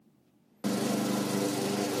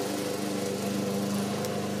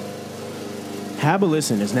Have a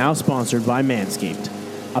Listen is now sponsored by Manscaped,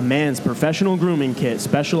 a man's professional grooming kit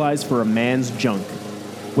specialized for a man's junk.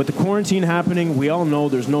 With the quarantine happening, we all know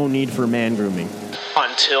there's no need for man grooming.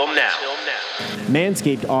 Until now.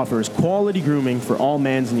 Manscaped offers quality grooming for all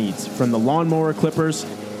man's needs, from the lawnmower clippers,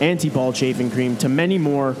 anti-ball chafing cream, to many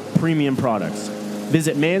more premium products.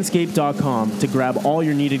 Visit manscaped.com to grab all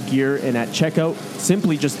your needed gear, and at checkout,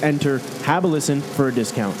 simply just enter Have a Listen for a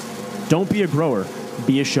discount. Don't be a grower,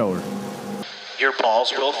 be a shower. Your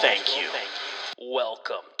balls will thank you.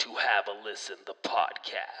 Welcome to Have a Listen, the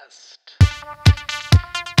podcast.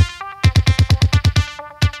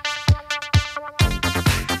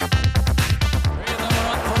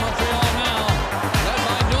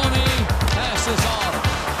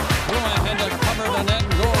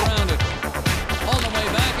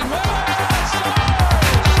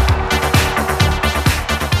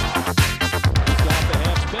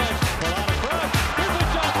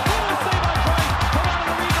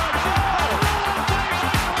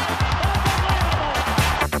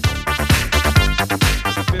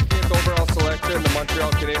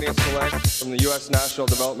 Canadian select from the U.S. National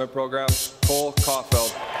Development Program, Cole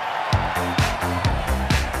Caulfield.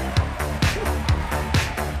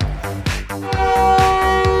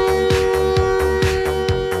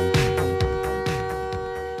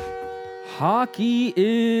 Hockey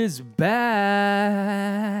is back.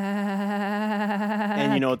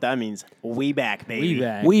 And you know what that means. We back, baby.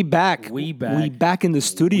 We back. We back in the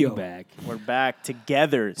studio. We back. We're back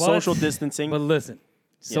together. Social distancing. But listen,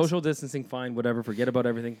 social distancing, fine, whatever. Forget about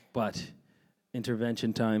everything. But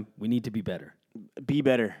intervention time, we need to be better. Be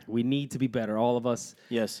better. We need to be better, all of us.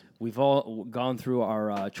 Yes. We've all gone through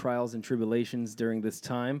our trials and tribulations during this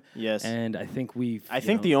time. Yes. And I think I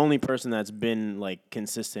think the only person that's been like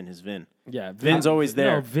consistent is Vin. Yeah, Vin's always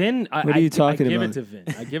there. No, Vin. What are you talking I give about? it to Vin.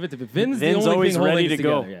 I give it to Vin. Vin's Vin's the only always thing ready holding to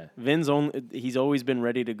us go. together, yeah. He's always been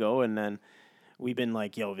ready to go, and then we've been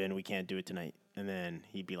like, "Yo, Vin, we can't do it tonight." And then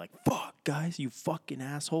he'd be like, "Fuck, guys, you fucking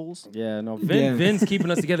assholes." Yeah, no, Yeah. Vin's keeping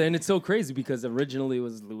us together, and it's so crazy because originally it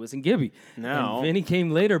was Lewis and Gibby. No. And Vinny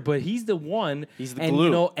came later, but he's the one. He's the and, glue.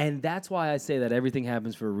 You know, and that's why I say that everything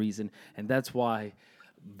happens for a reason, and that's why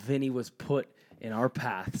Vinny was put in our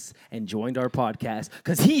paths and joined our podcast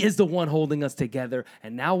because he is the one holding us together.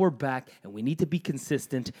 And now we're back, and we need to be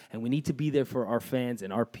consistent, and we need to be there for our fans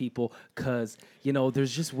and our people because, you know,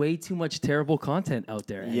 there's just way too much terrible content out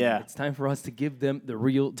there. And Yeah. it's time for us to give them the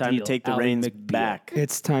real Time deal. to take the Ally reins McBeal. back.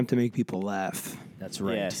 It's time to make people laugh. That's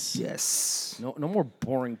right. Yes. Yes. No more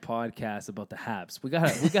boring podcasts about the Habs. We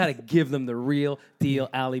gotta give them the real deal.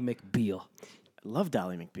 Ally McBeal. I love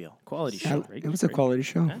Ally McBeal. Quality show. It was a quality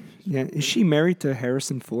show. Yeah. Is she married to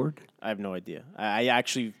Harrison Ford? I have no idea. I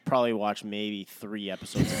actually probably watched maybe 3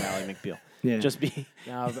 episodes of Ally McBeal. Yeah. Just be.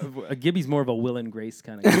 Now, Gibby's more of a Will and Grace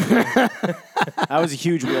kind of guy. I was a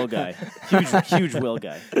huge Will guy. Huge Will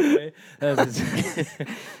guy.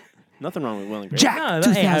 Nothing wrong with Will and Grace. Jack! No,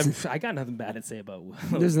 2000. I got nothing bad to say about Will.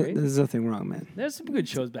 and There's Grace. nothing wrong, man. There's some good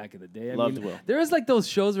shows back in the day. Loved Will. There was like those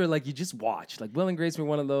shows where like you just watch. Like Will and Grace were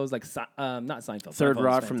one of those. Like not Seinfeld. Third Seinfeld was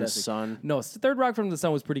Rock from the fantastic. Sun. No, Third Rock from the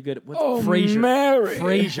Sun was pretty good. What's Oh, Frasier. Mary.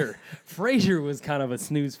 Frasier was kind of a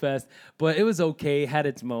snooze fest, but it was okay. Had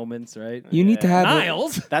its moments, right? You need to have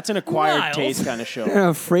Niles. That's an acquired Miles. taste kind of show.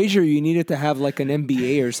 Frasier, you needed to have like an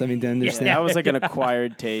MBA or something to understand. That was like an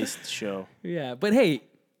acquired taste show. Yeah, but hey,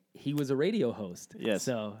 he was a radio host. Yes.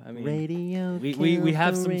 So I mean, Radio. we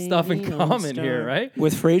have some stuff in common here, right?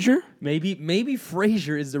 With Frasier, Maybe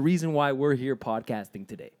Frasier is the reason why we're here podcasting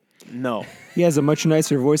today. No, he has a much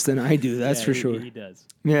nicer voice than I do. That's Yeah, for he- sure. He does.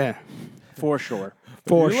 Yeah, for sure.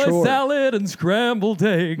 for You like sure. salad and scrambled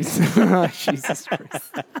eggs. Jesus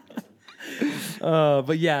Christ.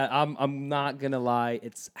 But yeah, I'm not gonna lie.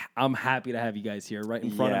 I'm happy to have you guys here right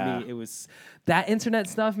in front Yeah. of me. It was that internet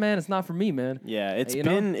stuff, man. It's not for me, man. Yeah, it's You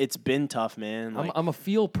know? been tough, man. Like, I'm a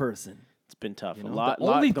feel person. it's been tough. You know? A lot. The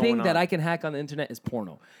only lot thing going that on. I can hack on the internet is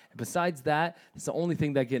porno. Besides that, it's the only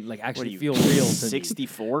thing that can like What are actually you, feel real to me.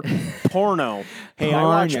 64 porno. Hey, I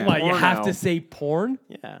watch Porno. Why porno. you have to say porn?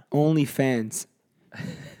 Yeah, Only fans.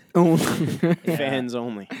 Only. fans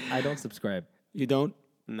only. I don't subscribe. You don't?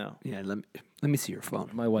 No. Yeah. Let me see your phone.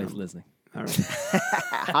 My wife's listening. All right.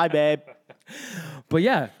 Hi, babe. But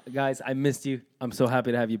yeah, guys, I missed you. I'm so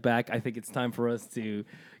happy to have you back. I think it's time for us to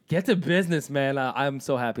get to business, man. I'm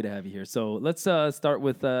so happy to have you here. So let's start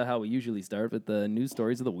with how we usually start with the news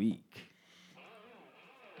stories of the week.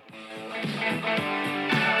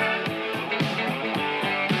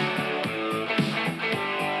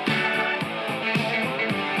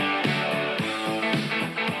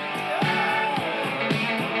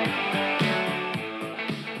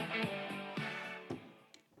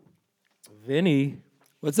 Vinny,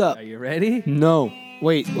 What's up? are you ready? No.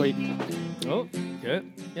 Wait. Oh,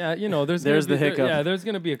 good. Yeah, you know, there's the hiccup. Yeah, there's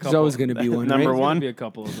gonna be a couple. There's always going to be one, Number right? There's one. gonna be a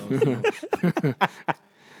couple of those.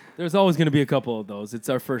 There's always gonna be a couple of those. It's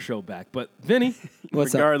our first show back. But Vinny,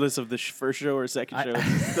 What's up? Regardless of the first show or second show,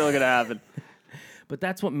 it's still gonna happen. but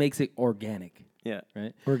that's what makes it organic, Yeah.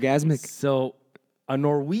 right? Orgasmic. So, a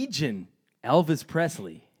Norwegian Elvis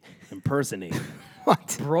Presley impersonator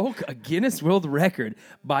What? broke a Guinness World Record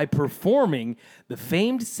by performing the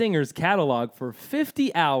famed singer's catalog for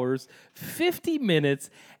 50 hours, 50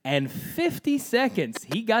 minutes, and 50 seconds.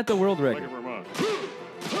 He got the world record.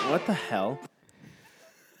 What the hell?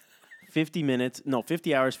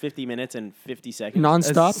 50 hours, 50 minutes, and 50 seconds.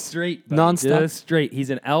 Non-stop? Straight. buddy. Non-stop? Just straight.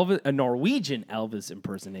 He's a Norwegian Elvis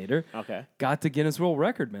impersonator. Okay. Got the Guinness World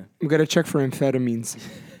Record, man. I'm going to check for amphetamines.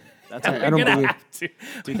 That's I don't believe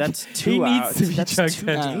Dude, that's He 2 needs hours. to be That's checked 2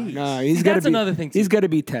 out. days. No, he's See, got to that's be. another thing, too. He's got to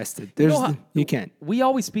be tested. There's you can't. We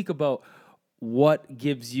always speak about what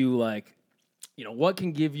gives you what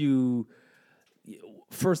can give you.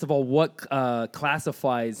 First of all, what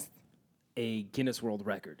classifies a Guinness World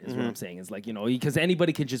Record is what I'm saying. Is because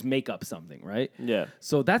anybody can just make up something, right? Yeah.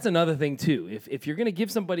 So that's another thing too. If you're gonna give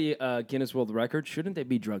somebody a Guinness World Record, shouldn't they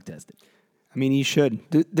be drug tested? I mean, he should.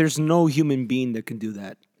 There's no human being that can do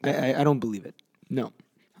that. I don't believe it. No,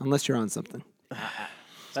 unless you're on something.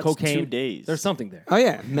 That's Cocaine. 2 days. There's something there. Oh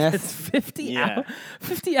yeah, It's meth. 50 Yeah.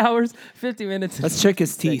 50 hours, 50 minutes. and Let's check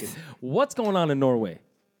his 50 teeth. seconds. What's going on in Norway?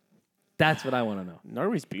 That's what I want to know.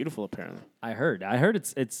 Norway's beautiful, apparently. I heard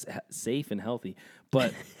it's safe and healthy.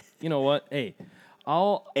 But you know what? Hey,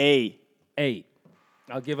 I'll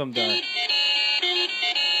give him the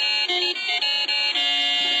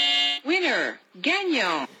Winner,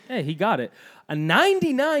 gagnant. Hey, he got it. A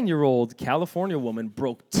 99-year-old California woman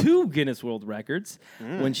broke 2 Guinness World Records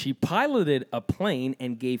when she piloted a plane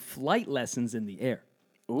and gave flight lessons in the air.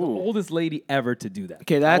 The oldest lady ever to do that.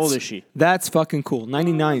 Okay, that's old is she? That's fucking cool.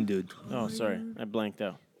 99, dude. Oh, sorry. I blanked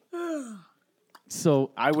out.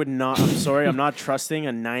 So I would not. I'm sorry. I'm not trusting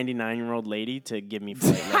a 99-year-old lady to give me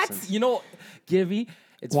flight lessons. that's Givey.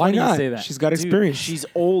 It's Why funny not? you say that. She's got Dude, experience. she's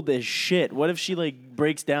old as shit. What if she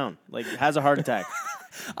breaks down, has a heart attack?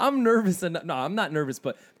 I'm nervous enough. No, I'm not nervous,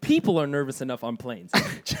 but people are nervous enough on planes.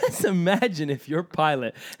 Just imagine if your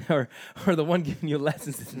pilot or the one giving you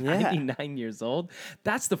lessons is 99 years old.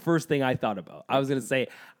 That's the first thing I thought about. I was going to say,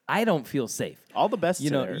 I don't feel safe. All the best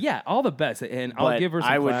to her. Yeah, all the best. And I'll But give her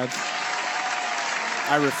some I would- claps.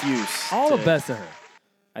 I refuse. All the best to her.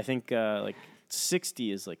 I think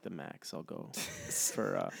 60 is the max. I'll go for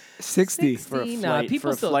 60. for a 60, flight people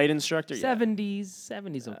for a still- flight instructor.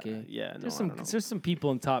 70s okay. yeah, no, there's I some don't know. there's some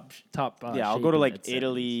people in top. Yeah, I'll shape go to in that 70s.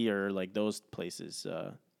 Italy or those places.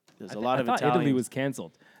 There's a I lot of thought Italian. Italy was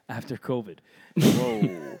canceled after COVID.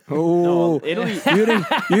 Whoa. Oh, Italy.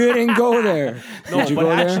 you didn't go there. No, Did you but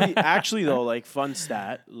go there? actually though, fun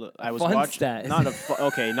stat. I was Fun watching. stat.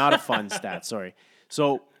 Not a fun stat. Sorry.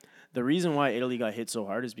 So the reason why Italy got hit so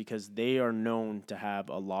hard is because they are known to have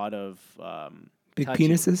a lot of. Big touching.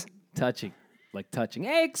 penises. Touching.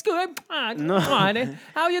 Hey, excuse me. No. Come on.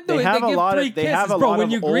 How you They doing? have a give lot 3 of. They kisses, have a bro. lot When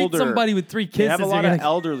of you older, greet somebody with 3 kisses, They have a lot you're of gonna-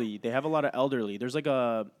 elderly. They have a lot of elderly. There's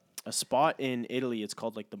a spot in Italy. It's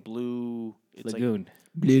called the Blue. It's Lagoon.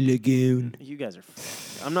 Blue Lagoon. You guys are.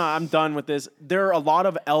 I'm done with this. There are a lot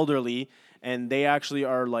of elderly, and they actually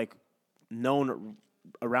are known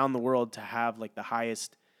around the world to have the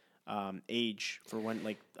highest age for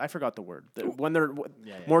when I forgot the word. When they're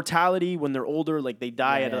mortality when they're older, they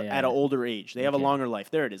die at an older age. They have a longer life.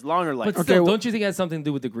 There it is, longer life. But still, don't you think it has something to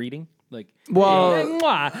do with the greeting? Well- hey,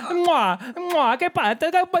 mwah, mwah, mwah, che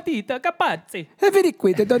patta, che patita, che pazzi. Vieni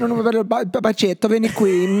qui, ti do un bello bacetto, vieni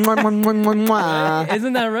qui. Mwah, mwah, mwah, mwah, mwah.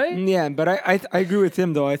 Isn't that right? Yeah, but I agree with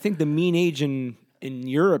him, though. I think the mean age in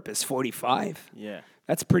Europe is 45. Yeah.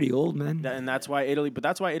 That's pretty old, man. And that's why Italy. But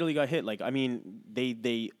that's why Italy got hit.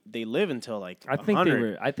 They live until I think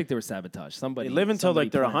 100. I think they were sabotaged. Somebody. They live until somebody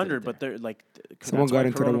they're planted 100, it but there. they're Someone that's got why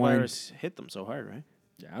into the wine. coronavirus hit them so hard, right?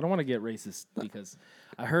 Yeah, I don't want to get racist because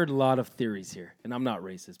I heard a lot of theories here, and I'm not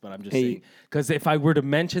racist, but I'm just Hey. saying because if I were to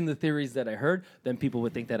mention the theories that I heard, then people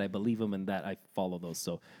would think that I believe them and that I follow those.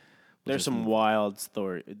 So There's some wild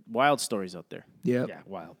stories out there. Yeah. yeah,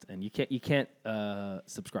 wild, and you can't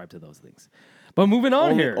subscribe to those things. But moving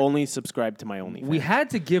on here, Only subscribe to my OnlyFans. we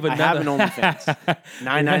had to give I another. have an OnlyFans.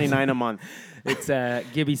 $9.99 a month. It's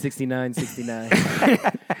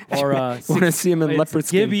Gibby6969 or Wanna see him in it's leopard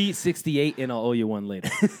skin. Gibby68, and I'll owe you one later.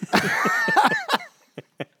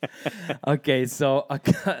 Okay, so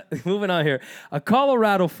moving on here. A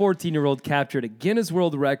Colorado 14-year-old captured a Guinness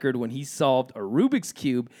World Record when he solved a Rubik's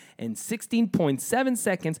Cube in 16.7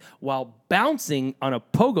 seconds while bouncing on a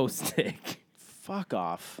pogo stick. Fuck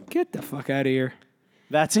off. Get the fuck out of here.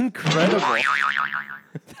 That's incredible.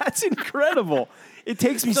 That's incredible. It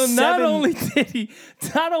takes me So 7... not only did he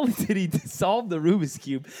solve the Rubik's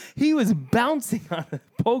Cube, he was bouncing on a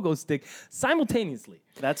pogo stick simultaneously.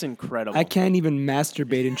 That's incredible. I can't even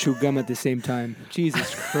masturbate and chew gum at the same time.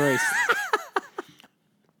 Jesus Christ.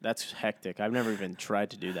 That's hectic. I've never even tried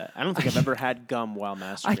to do that. I don't think I've ever had gum while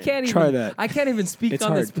masturbating. I can't even Try that. I can't even speak It's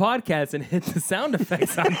on this hard. podcast and hit the sound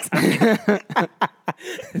effects on time.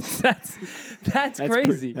 That's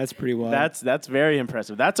crazy. That's pretty wild. That's very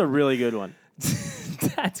impressive. That's a really good one.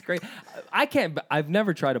 That's great. I can't. I've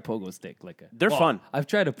never tried a pogo stick. They're fun. I've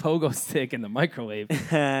tried a pogo stick in the microwave.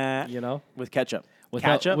 You know, With ketchup.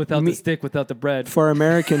 without Ketchup? without the stick, without the bread. For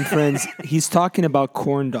American friends, he's talking about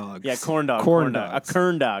corn dogs. Yeah, corn dog. Corn dog. dogs. A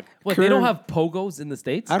kern dog. What? They don't Kern- have pogos in the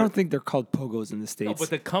States? I don't think they're called pogos in the No, States. but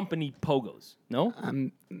the company pogos. No.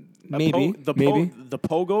 Maybe. Maybe. The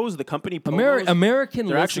pogos, the company pogos. American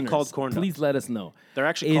They're actually listeners, called corn dogs. please let us know. They're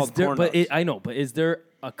actually called corn dogs. I know, but is there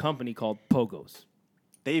a company called Pogos?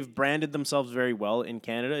 They've branded themselves very well in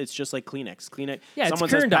Canada. It's just like Kleenex. Yeah, it's Someone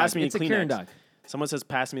Kern says, dog. pass me It's a a Kleenex. Kern dog. Someone says,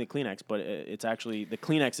 pass me the Kleenex, but it's actually, the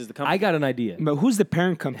Kleenex is the company. I got an idea. But who's the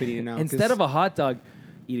parent company now? Instead of a hot dog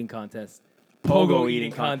eating contest, Pogo eating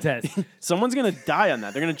eating contest. Someone's going to die on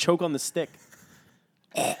that. They're going to choke on the stick.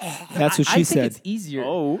 That's what she I think said. it's easier.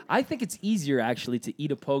 Oh. I think it's easier actually to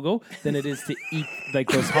eat a pogo than it is to eat like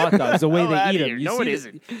those hot dogs. The way Oh, they outta eat them. here. You No, see it the-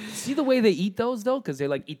 isn't. See the way they eat those though, because they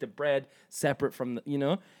like eat the bread separate from the.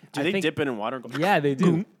 Do they dip it in water and go? Yeah, they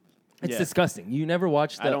do. It's Yeah. disgusting. You never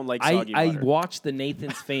watched the. I don't like soggy I water. watched the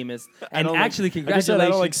Nathan's Famous, I and don't actually, like, I just said congratulations, I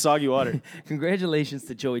don't like soggy water. congratulations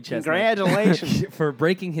to Joey Chestnut. Congratulations. for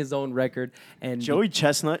breaking his own record. And Joey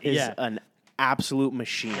Chestnut is Yeah. an absolute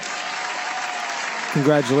machine.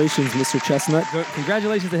 Congratulations, Mr. Chestnut.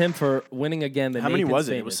 congratulations to him for winning again. The How many Nathan's was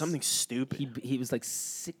it? It Famous. was something stupid. He was like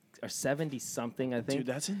 6 or 70 something, I think. Dude,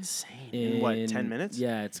 that's insane. In what, 10 minutes?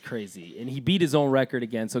 Yeah, it's crazy. And he beat his own record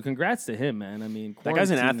again. So congrats to him, man. I mean, That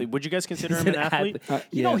guy's an quarantine- athlete. Would you guys consider He's him an athlete?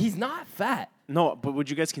 You know, yeah. he's not fat. No, but would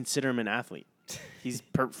you guys consider him an athlete? He's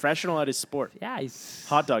professional at his sport. Yeah, he's.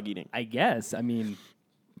 Hot dog eating. I guess. I mean,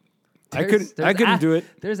 I couldn't do it.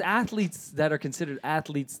 There's athletes that are considered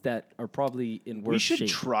athletes that are probably in worse We should shape.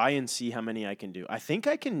 try and see how many I can do. I think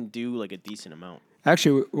I can do like a decent amount.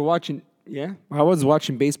 Actually, we're watching. Yeah, I was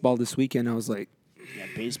watching baseball this weekend. I was like, Yeah,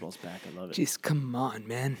 baseball's back. I love it. "Jeez, come on,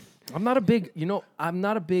 man." I'm not a big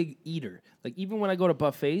eater. Like even when I go to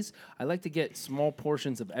buffets, I like to get small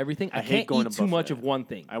portions of everything. I hate can't going eat to too much buffet. of one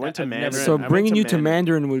thing. I went to I've Mandarin. never- So I went bringing to you to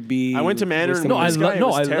Mandarin. Mandarin would be. I went to Mandarin. No, I This guy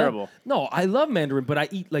was love terrible. No, I love Mandarin, but I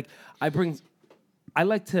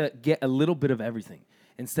like to get a little bit of everything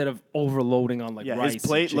instead of overloading on like Yeah, rice. his and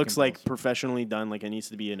plate chicken looks like balls. professionally done. Like it needs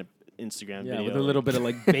to be in an Instagram Yeah, video. with a little bit of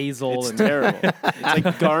like basil It's and terrible. It's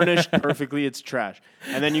like garnished perfectly. It's trash.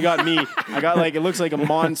 And then you got me. I got like, it looks like a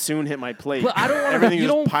monsoon hit my plate. But I don't want Everything you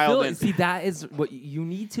just don't piled feel in. See, that is what you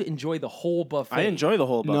need to enjoy the whole buffet. I enjoy the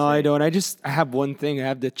whole buffet. No, I don't. I have one thing. I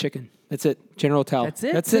have the chicken. That's it. General Tao. That's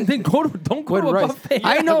it. That's it. Then don't go With to a rice. buffet.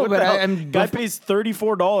 I know, What but the hell? I'm Guy pays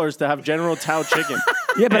 $34 to have General Tao chicken.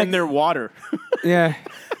 Yeah, but and their water. yeah.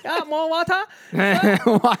 Yeah, more water,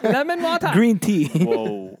 lemon water. Green tea.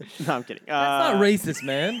 Whoa. No, I'm kidding. That's not racist,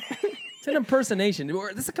 man. It's an impersonation.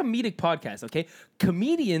 This is a comedic podcast, okay?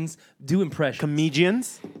 Comedians do impressions.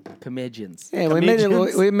 Comedians? Comedians. Yeah,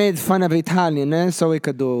 Comedians? we made fun of Italian, so we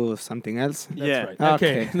could do something else. Yeah. Right.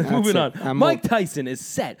 Okay, Okay, moving on. that's it. I'm Mike old. Tyson is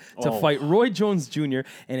set to Oh. fight Roy Jones Jr.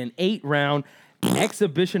 in an 8-round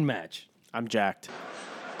exhibition match. I'm jacked.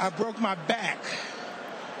 I broke my back.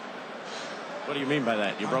 What do you mean by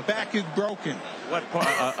that? You My broke back is broken. What,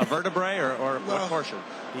 a vertebrae or Well, what portion?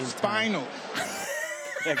 Spinal.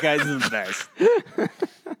 That guy's the best.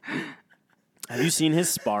 Have you seen his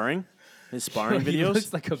sparring? His sparring He videos?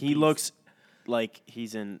 looks like a he beast. looks like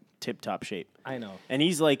he's in tip-top shape. I know. And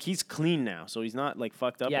he's clean now, so he's not like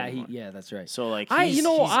fucked up Yeah, anymore. that's right. So like I he's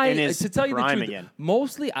in his to tell you the prime truth, again.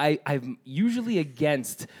 mostly I'm usually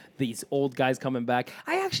against these old guys coming back.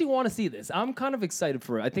 I actually want to see this. I'm kind of excited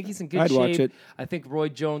for it. I think he's in good I'd shape. watch it. I think Roy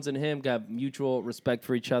Jones and him got mutual respect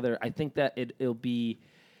for each other. I think that it'll be.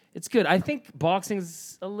 It's good. I think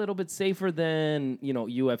boxing's a little bit safer than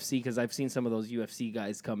UFC because I've seen some of those UFC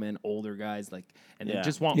guys come in, older guys, and they Yeah.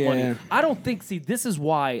 just want Yeah. money. I don't think. See, this is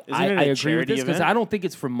why Isn't I it a agree with charity this because event? I don't think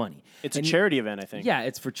it's for money. It's And a charity event, I think. yeah,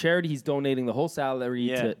 it's for charity. He's donating the whole salary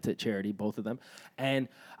Yeah. to charity, both of them. And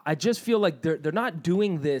I just feel like they're not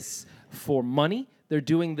doing this for money. They're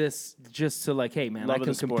doing this just to like, hey man, Love I of can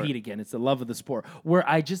the sport. compete again. It's the love of the sport. Where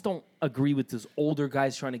I just don't agree with those older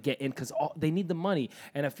guys trying to get in because they need the money,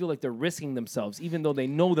 and I feel like they're risking themselves, even though they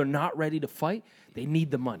know they're not ready to fight. They need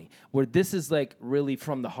the money. Where this is like really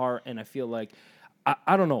from the heart, and I feel like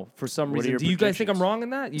I don't know for some What are reason. your Do you guys think I'm predictions? wrong in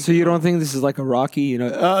that? So you don't think this is like a Rocky? You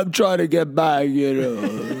know, I'm trying to get back. You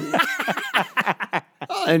know,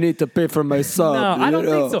 I need to pay for my sub. No, I you don't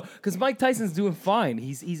know. think so. Because Mike Tyson's doing fine.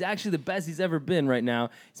 He's actually the best he's ever been right now.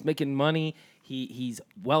 He's making money. He's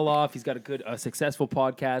well off. He's got a good, successful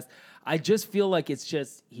podcast. I just feel like it's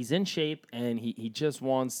just he's in shape and he just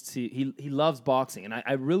wants to. He loves boxing, and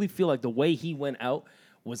I really feel like the way he went out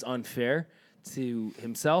was unfair to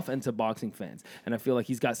himself and to boxing fans. And I feel like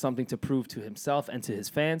he's got something to prove to himself and to his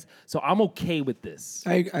fans. So I'm okay with this.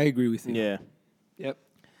 I agree with you. Yeah. Yep.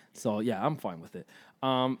 So yeah, I'm fine with it.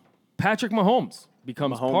 Patrick Mahomes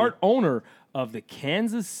becomes Mahomie. part owner of the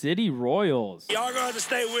Kansas City Royals. Y'all gonna have to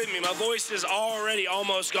stay with me. My voice is already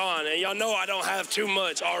almost gone, and y'all know I don't have too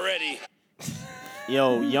much already.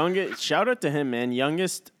 Yo, youngest. Shout out to him, man.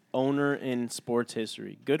 Youngest owner in sports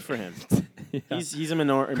history. Good for him. He's a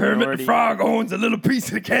minority. Frog owns a little piece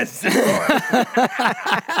of the Kansas City Royals.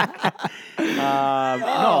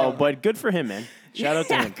 No, but good for him, man. Shout out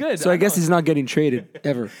to Yeah, him. good. So I guess he's not getting traded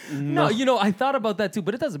ever. No, you know, I thought about that too,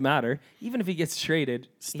 but it doesn't matter. Even if he gets traded,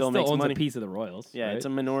 Still he makes still owns money. a piece of the Royals. Yeah, right? it's a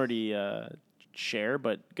minority share,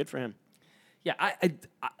 but good for him. Yeah,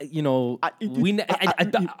 you know,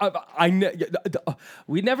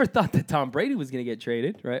 we never thought that Tom Brady was going to get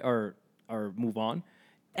traded, right, or move on.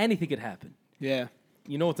 Anything could happen. Yeah.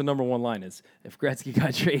 You know what the number one line is? If Gretzky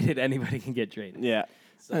got traded, anybody can get traded. Yeah.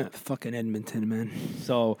 Fucking Edmonton, man.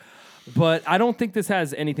 So, but I don't think this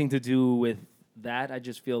has anything to do with that. I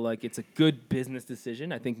just feel like it's a good business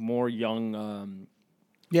decision. I think more young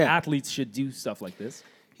Yeah. athletes should do stuff like this.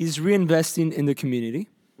 He's reinvesting in the community,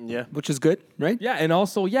 Yeah. which is good, right? Yeah, and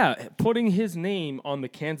also, putting his name on the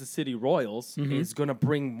Kansas City Royals is going to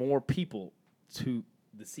bring more people to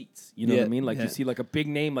the seats. You know what I Yeah, mean? Like, yeah. you see, like, a big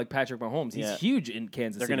name like Patrick Mahomes. He's Yeah. huge in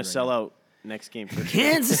Kansas They're City. going to sell out next game for sure.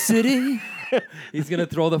 Kansas City. He's going to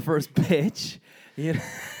throw the first pitch. You know?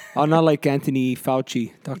 Oh, not like Anthony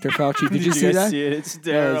Fauci. Dr. Fauci. Did you see guys that? see it? It's That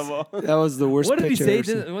terrible. was the worst What did he pitch I've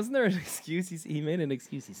say? ever seen. Wasn't there an excuse? He made an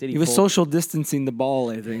excuse. He said He was pulled- social distancing the ball,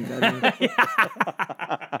 I think.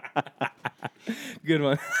 Good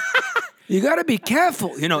one. You got to be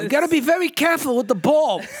careful. You know, you got to be very careful with the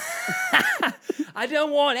ball. I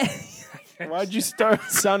don't want any. Why'd you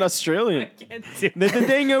sound Australian? Can't do The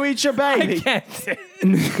thing go eat your I baby. can't do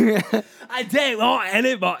it. I don't want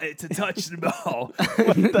anybody to touch the ball.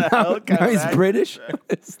 The hell kind Now of he's accent? British.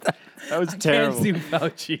 That was Can't terrible. do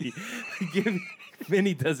Fauci.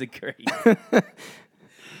 Vinny does it great.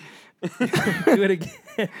 Do it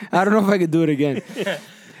again. I don't know if I could do it again.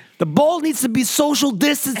 The ball needs to be social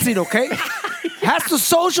distancing, okay? Has to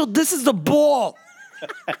social distance the ball.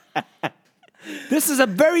 This is a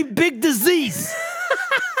very big disease.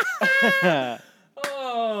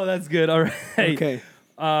 Oh, that's good. All right. Okay.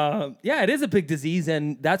 Yeah, it is a big disease,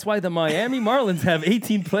 and that's why the Miami Marlins have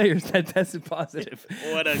 18 players that tested positive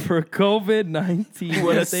for COVID-19.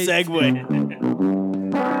 What a Yes, they- segue.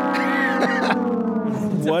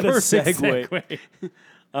 What a Perfect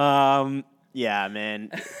segue. Yeah,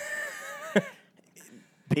 man.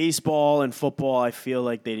 Baseball and football, I feel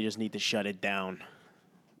like they just need to shut it down.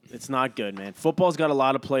 It's not good, man. Football's got a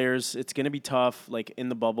lot of players. It's going to be tough, like in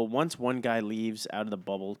the bubble. Once one guy leaves out of the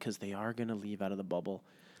bubble, because they are going to leave out of the bubble,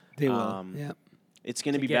 They will. Yeah. it's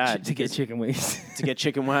going to be Get bad. to get because- chicken wings, to get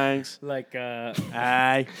chicken wings. like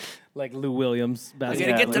Aye. Lou Williams. basketball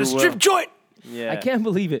Yeah, Get to the Lou strip Will. joint. Yeah. I can't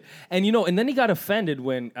believe it. And and then he got offended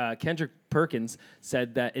when Kendrick Perkins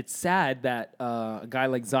said that it's sad that a guy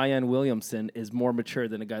like Zion Williamson is more mature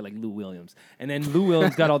than a guy like Lou Williams. And then Lou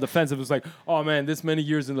Williams got all defensive. It was like, oh man, this many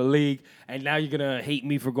years in the league, and now you're gonna hate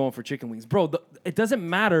me for going for chicken wings, bro. It doesn't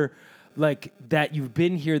matter. Like that you've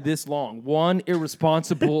been here this long. One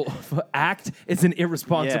irresponsible act is an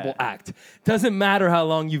irresponsible act. Doesn't matter how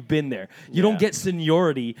long you've been there. You don't get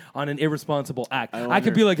seniority on an irresponsible act. I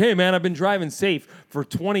could be like, hey man, I've been driving safe for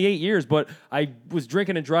 28 years, but I was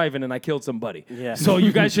drinking and driving and I killed somebody. Yeah. So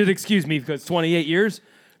you guys should excuse me because 28 years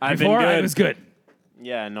I've been before I good. was good.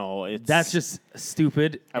 Yeah, no, it's That's just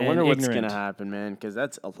stupid. I and wonder what's ignorant. gonna happen, man, because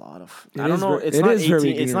that's a lot of. It I don't is know. ver- It's it not is very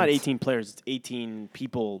 18. It's not ignorant. 18 players. It's 18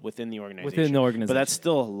 people within the organization. Within the organization. But that's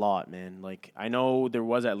still a lot, man. Like I know there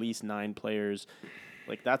was at least 9 players.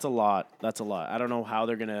 Like that's a lot. That's a lot. I don't know how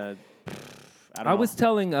they're gonna. I don't I know. was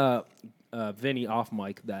telling Vinny off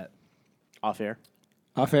mic that off air.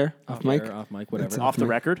 Off air, off mic. Air, off mic, whatever. Off the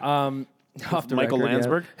record. Off the Michael record,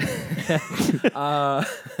 Landsberg. yeah.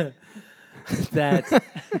 That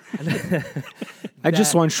I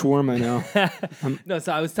just want shawarma now. no.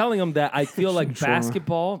 So I was telling him that I feel like Sure.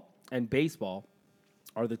 basketball and baseball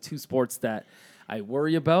are the two sports that I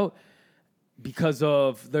worry about because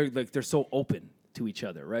of they're so open to each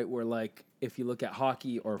other, right? Where like if you look at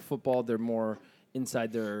hockey or football, they're more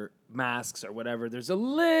inside their masks or whatever. There's a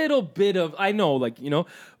little bit of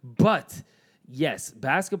but yes,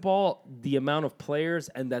 basketball, the amount of players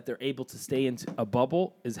and that they're able to stay into a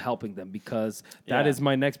bubble is helping them because that Yeah. is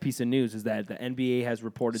my next piece of news is that the NBA has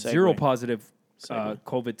reported Segue. 0 positive Segue.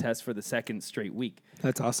 COVID tests for the second straight week.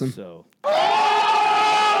 That's awesome. So.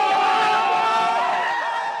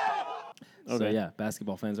 So Okay. yeah,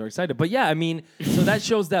 basketball fans are excited. But yeah, I mean, so that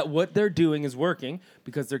shows that what they're doing is working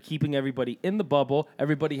because they're keeping everybody in the bubble.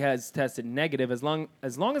 Everybody has tested negative. As long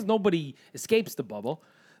as nobody escapes the bubble,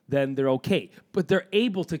 then they're okay. But they're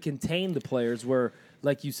able to contain the players where,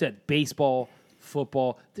 like you said, baseball,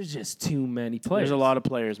 football, there's just too many players. There's a lot of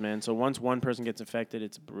players, man. So once one person gets infected,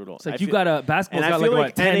 it's brutal. It's like I you feel- got a basketball's and I got feel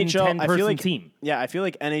like, like what, 10 NHL. I person feel like team. Yeah, I feel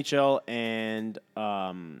like NHL and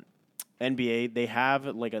NBA, they have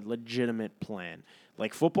like a legitimate plan.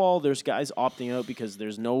 Like football, there's guys opting out because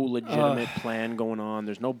there's no legitimate plan going on.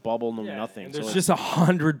 There's no bubble, no nothing. And there's so just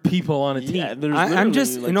 100 people on a team. yeah, there's I'm literally,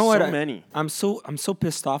 just, like, you know what? so many. I'm so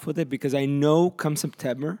pissed off with it because I know come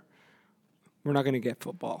September, we're not gonna get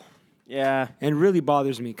football, Yeah, and it really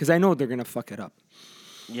bothers me because I know they're gonna fuck it up.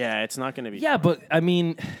 yeah, it's not going to be. Yeah, but I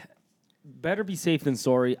mean, better be safe than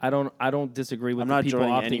sorry. I don't disagree with I'm the not people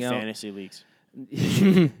joining opting any out. fantasy leagues.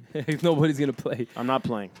 Nobody's gonna play. I'm not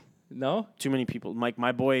playing. No. Too many people.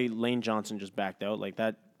 My boy Lane Johnson just backed out. Like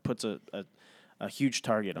that puts a huge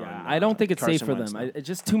target on. I don't think it's Carson safe for Wentz them. now. It's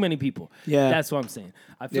just too many people. Yeah. That's what I'm saying.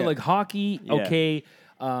 I feel Yeah. like hockey, Yeah. okay,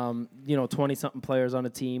 20-something players on a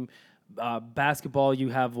team. Basketball, you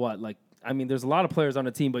have what? Like, I mean, there's a lot of players on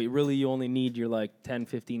a team, but you only need your like 10,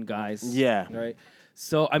 15 guys. Yeah. Right.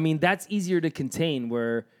 So I mean, that's easier to contain.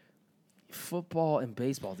 Where football and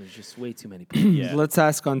baseball, there's just way too many people. Yeah. Let's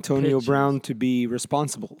ask Antonio Pitches. Brown to be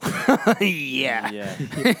responsible. yeah. Yeah.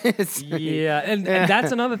 Yeah, and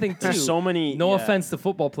that's another thing too. There's so many- No yeah. offense to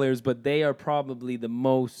football players, but they are probably the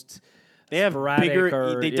most. They have sporadic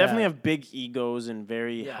bigger. They yeah. definitely have big egos and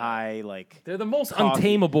very high like. They're the most cocky.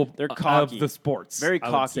 untamable. They're of cocky. the sports. Very I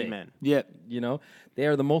would cocky say. men. Yeah. You know, they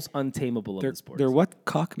are the most untamable of They're, the sports. they're what?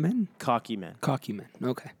 Cockmen? Cocky men. Cocky men.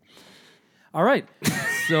 Okay. All right,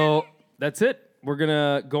 so that's it. We're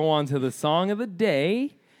gonna go on to the song of the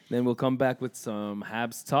day. Then we'll come back with some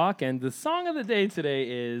Habs talk. And the song of the day today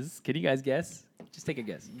is. Can you guys guess? Just take a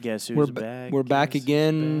guess. Guess who's We're back? we're back Guess who's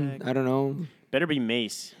again. back? I don't know. Better be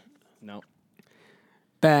Mace. No.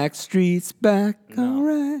 Back streets back. All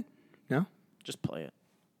right. No. Just play it.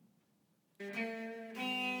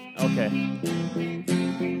 Okay.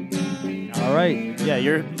 All right. Yeah,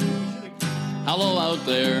 you're. Hello out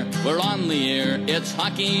there, we're on the air. It's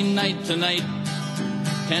hockey night tonight.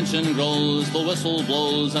 Tension grows, the whistle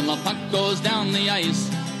blows, and the puck goes down the ice.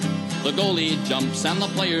 The goalie jumps and the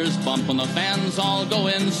players bump, and the fans all go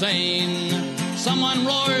insane. Someone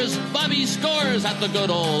roars, Bobby scores at the good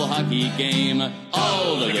old hockey game.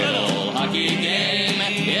 Oh, the good old hockey game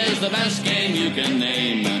is the best game you can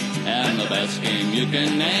name. And the best game you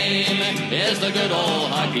can name is the good old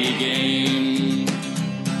hockey game.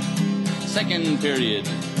 Second period,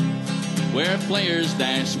 where players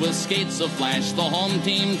dash with skates aflash. The home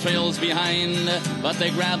team trails behind, but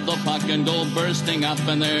they grab the puck and go bursting up,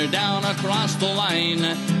 and they're down across the line.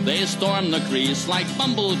 They storm the crease like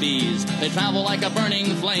bumblebees. They travel like a burning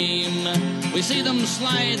flame. We see them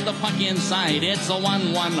slide the puck inside. It's a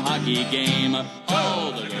 1-1 hockey game.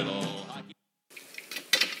 Oh, the good old hockey.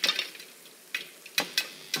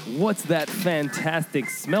 What's that fantastic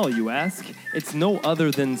smell, you ask? It's no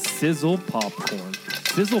other than Sizzle Popcorn.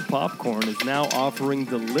 Sizzle Popcorn is now offering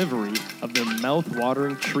delivery of their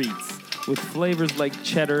mouth-watering treats with flavors like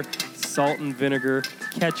cheddar, salt and vinegar,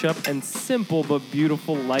 ketchup, and simple but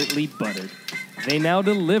beautiful lightly buttered. They now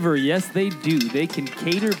deliver, yes they do. They can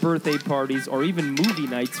cater birthday parties or even movie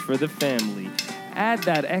nights for the family. Add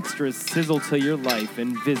that extra sizzle to your life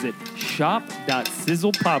and visit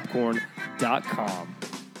shop.sizzlepopcorn.com.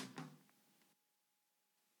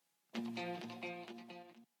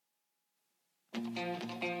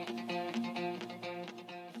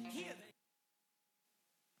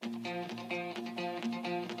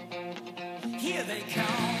 Here they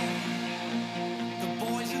come, the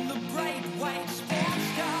boys in the bright white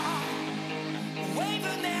sports car,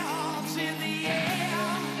 waving their arms in the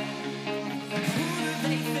air. Who do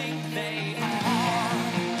they think they are?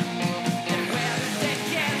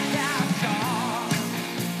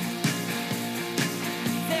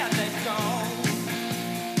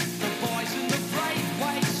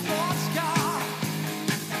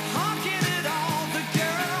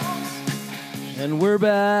 And we're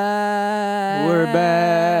back. We're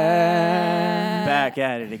back. Back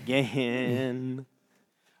at it again.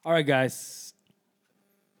 All right, guys.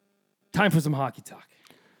 Time for some hockey talk.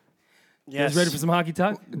 You Yes. guys ready for some hockey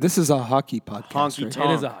talk? This is a hockey podcast. Honky right? tonk.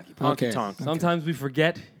 It is a hockey podcast. Okay. Honky tonk. Sometimes we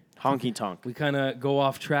forget. Honky tonk. We kind of go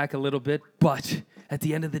off track a little bit, but at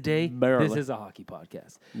the end of the day, Barely. this is a hockey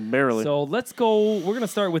podcast. Barely. So let's go. We're going to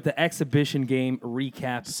start with the exhibition game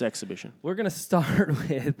recap. Sexhibition. We're going to start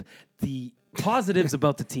with the positives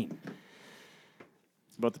about the team.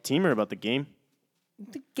 About the team or about the game?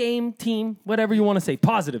 The game, team, whatever you want to say.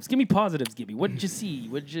 Positives. Give me positives, Gibby. What did you see?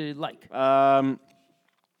 What did you like? I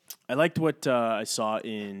liked what I saw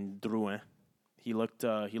in Drouin. He looked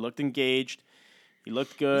engaged. He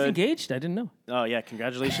looked He's good. engaged? I didn't know. Oh yeah,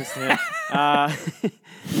 congratulations to him.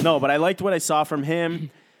 No, but I liked what I saw from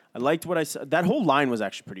him. I liked what I saw. That whole line was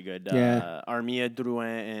actually pretty good. Yeah. Armia,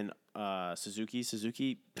 Drouin, and Suzuki.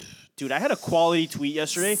 Suzuki, dude, I had a quality tweet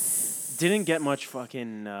yesterday. Didn't get much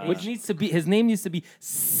fucking. Which needs to be his name needs to be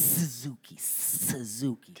Suzuki.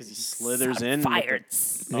 Because he slithers in. Fired.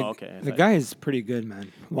 Oh, okay. The guy is pretty good,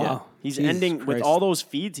 man. Wow. Yeah. He's Jesus ending with Christ. all those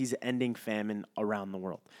feeds. He's ending famine around the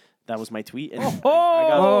world. That was my tweet. And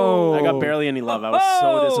Oh! I got barely any love. I was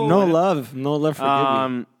so disappointed. No love. No love for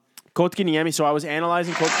Gibby. Kotkaniemi. So I was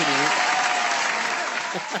analyzing Kotkaniemi.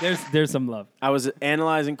 There's some love. I was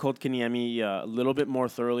analyzing Kotkaniemi a little bit more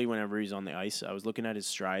thoroughly whenever he's on the ice. I was looking at his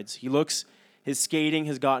strides. His skating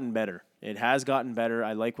has gotten better. It has gotten better.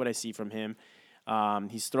 I like what I see from him.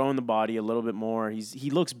 He's throwing the body a little bit more. He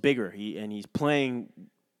looks bigger. And he's playing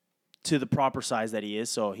to the proper size that he is.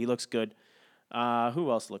 So he looks good.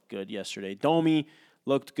 Who else looked good yesterday? Domi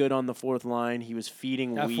looked good on the fourth line. He was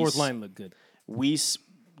feeding That Weiss. fourth line looked good. Weiss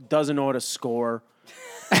doesn't know how to score.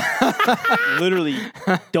 Literally,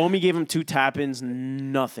 Domi gave him 2 tap-ins,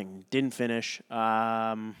 nothing. Didn't finish.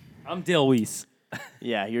 I'm Dale Weiss.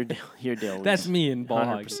 Yeah, you're Dale Weiss. That's me in ball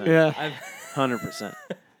hockey. 100%. Yeah. 100%.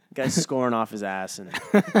 Guy's scoring off his ass and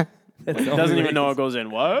That's the doesn't only even way know he it goes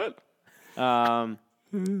in. What?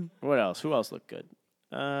 What else? Who else looked good?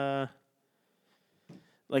 Those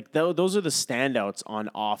are the standouts on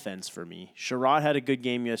offense for me. Sherrod had a good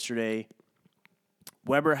game yesterday.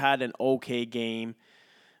 Weber had an okay game.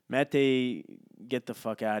 Mete, get the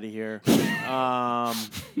fuck out of here. How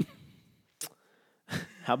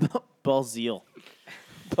about Balzeal?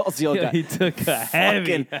 Balzeal Yeah, got he took a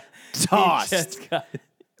heavy fucking tossed. just got-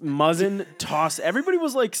 Muzzin tossed. Everybody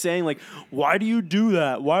was saying why do you do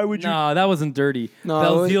that? Why would you? No, that wasn't dirty. No,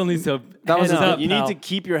 Belzile needs to. that was heads a- up, You pal. need to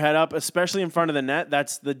keep your head up, especially in front of the net.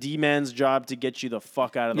 That's the D-man's job to get you the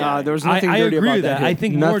fuck out of the Nah, net. there was I nothing dirty agree about with that. hit. I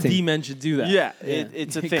think more Nothing. D-men should do that. Yeah,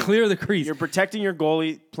 it's a thing. Clear the crease. You're protecting your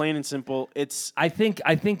goalie, plain and simple. It's I think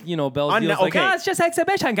Belzile's like, okay. it's just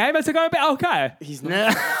exhibition game. It's gonna be okay. he's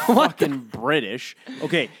not fucking British.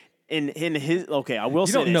 Okay, in his I will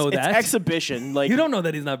say don't this. know It's that. exhibition. You don't know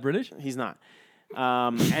that he's not British. He's not.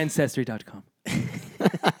 Ancestry.com.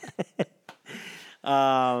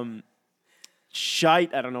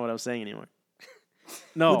 Shite. I don't know what I was saying anymore.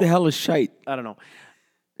 No, What the hell is shite? I don't know.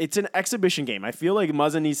 It's an exhibition game. I feel like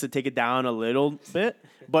Muzzin needs to take it down a little bit,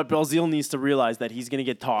 but Belzile needs to realize that he's going to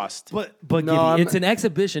get tossed. But No, Gibby, I'm- it's an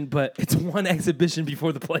exhibition, but it's one exhibition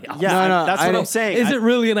before the playoffs. Yeah, No, that's I what I'm don't- saying. Is it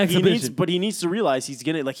really an exhibition? But he needs to realize he's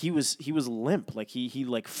gonna he was limp. He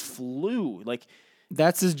flew.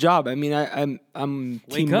 That's his job. I mean, I'm Wake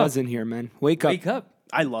Team up. Muzzin here, man. Wake up. Wake up.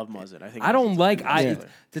 I love Muzzin. I think I don't like. Yeah.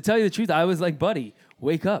 To tell you the truth, I was like, buddy,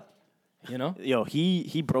 wake up. You know, Yo,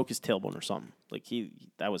 he broke his tailbone or something.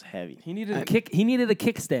 That was heavy. he needed a kick. He needed a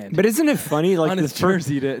kickstand But isn't it funny? Like on his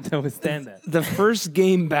jersey to withstand that. the first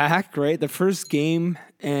game back, right? The first game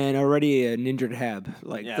and already an injured Hab.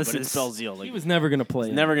 Yeah, this but it's is Belzile. He was never gonna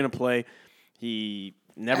play. never gonna play. He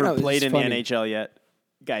never I know, it's played in funny. the NHL yet.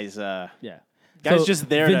 Guys, Yeah. guys So, just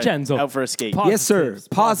there Vincenzo. out for a skate. yes, sir.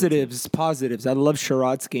 Positives. Positives. I love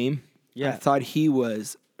Sherrod's game. Yeah. I thought he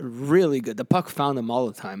was really good. The puck found him all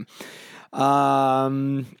the time.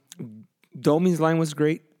 Domi's line was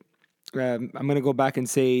great. I'm going to go back and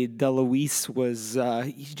say DeLuise was,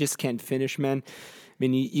 he just can't finish, man. I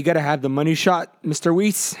mean, you got to have the money shot, Mr.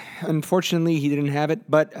 Weiss. Unfortunately, he didn't have it,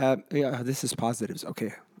 but yeah, this is positives.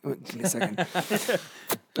 Okay. Give me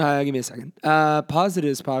a second.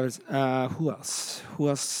 Positives. Who else? Who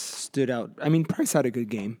else stood out? I mean, Price had a good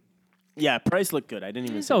game. Yeah, Price looked good. I didn't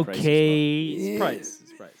even It's say Price as well. okay. It's Price.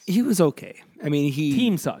 It's Price. He was okay. I mean,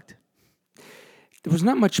 Team sucked. there was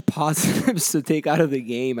not much positives to take out of the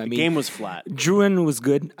game. I mean, Game was flat. Druin was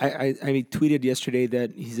good. I tweeted yesterday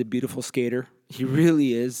that he's a beautiful skater. He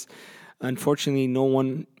really is. Unfortunately, no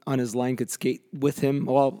one on his line could skate with him.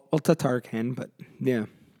 Well, Tatar can, but yeah.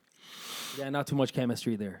 Yeah, not too much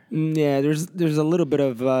chemistry there. Yeah, there's a little bit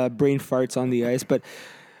of brain farts on the ice, but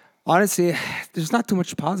honestly, there's not too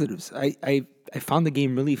much positives. I found the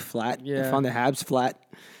game really flat. I Yeah. found the Habs flat,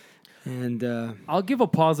 and I'll give a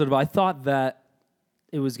positive. I thought that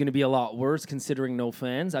it was going to be a lot worse considering no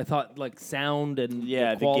fans. I thought like sound and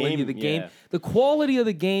Yeah, the quality the game, of the game. yeah. The quality of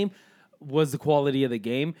the game was the quality of the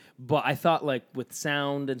game, but I thought like with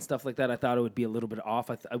sound and stuff like that, I thought it would be a little bit off.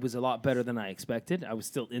 It was a lot better than I expected. I was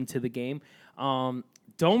still into the game.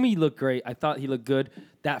 Domi looked great. I thought he looked good.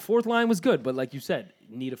 That fourth line was good, but like you said,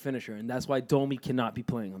 need a finisher, and that's why Domi cannot be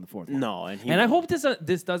playing on the fourth line. No, and I hope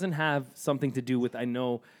this doesn't have something to do with. I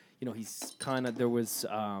know, he's kind of there was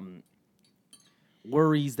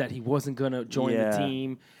worries that he wasn't gonna join the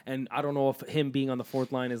team, and I don't know if him being on the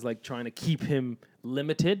fourth line is like trying to keep him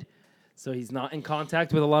limited, so he's not in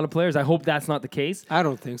contact with a lot of players. I hope that's not the case. I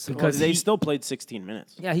don't think so. because they still played 16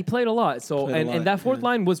 minutes. Yeah, he played a lot. So Played a lot, and that fourth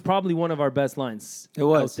line was probably one of our best lines It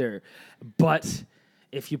was. out there. But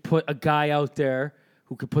if you put a guy out there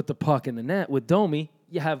who could put the puck in the net with Domi,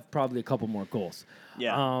 you have probably a couple more goals.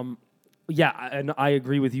 Yeah. And I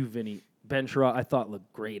agree with you, Vinny. Ben Sherratt, I thought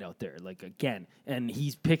looked great out there. Like again, and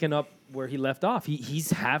he's picking up where he left off. He's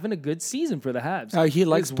having a good season for the Habs. He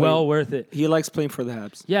likes it's well playing- worth it. He likes playing for the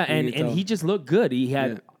Habs. Yeah, You and can tell. he just looked good. He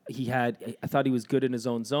had. I thought he was good in his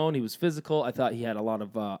own zone. He was physical. I thought he had a lot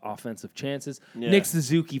of offensive chances. Yeah. Nick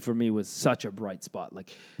Suzuki for me was such a bright spot.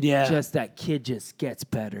 Like, Yeah. just that kid just gets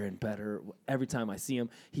better and better every time I see him.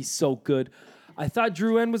 He's so good. I thought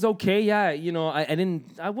Drouin was okay. Yeah,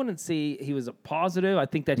 I wouldn't say he was a positive. I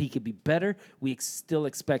think that he could be better. We still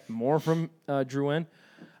expect more from Drouin.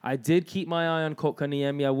 I did keep my eye on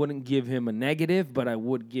Kotkaniemi. I wouldn't give him a negative, but I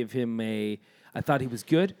would give him I thought he was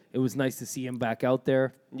good. It was nice to see him back out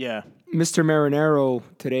there. Yeah. Mr. Marinero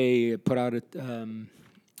today put out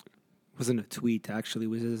wasn't a tweet actually. It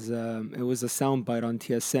was a soundbite on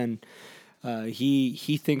TSN.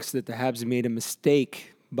 He thinks that the Habs made a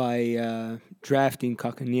mistake by drafting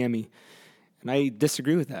Kotkaniemi, and I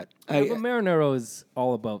disagree with that. But Marinero is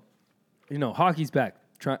all about, hockey's back.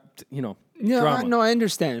 Drama. No, I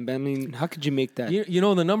understand, but I mean, how could you make that?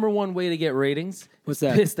 The number one way to get ratings What's is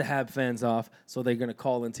that? piss the Hab fans off, so they're gonna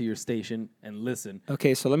call into your station and listen.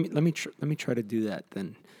 Okay, so let me try to do that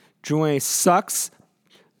then. Drouin sucks.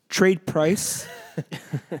 Trade price.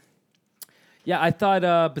 Yeah, I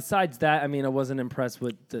thought. Besides that, I mean, I wasn't impressed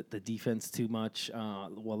with the defense too much.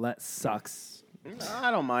 Willette sucks.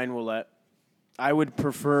 I don't mind Willette. I would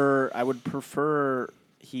prefer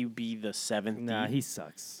he be the seventh. Nah, he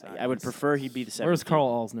sucks. I would prefer he be the seventh. Where's Carl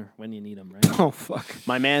Alsner when you need him, right? Oh fuck.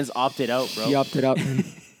 My man's opted out, bro. He opted out. Man.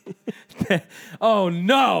 Oh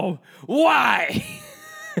no! Why?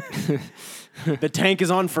 The tank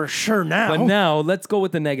is on for sure now. But now let's go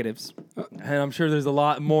with the negatives, and I'm sure there's a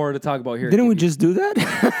lot more to talk about here. Didn't we just do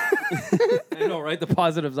that? I know, right? The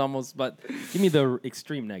positives almost, but give me the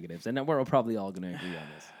extreme negatives, and then we're probably all going to agree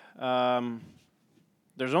on this.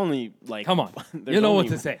 There's only like Come on, there's you know what only-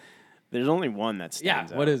 to say. There's only one that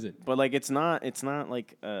stands Yeah, out. what is it? But like it's not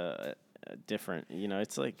like different.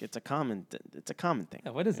 It's like it's a common thing.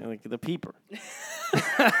 Yeah, what is it? Like the peeper.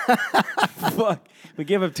 Fuck. We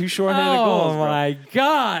gave up 2 shorthanded goals. Oh bro. my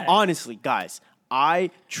god! Honestly, guys,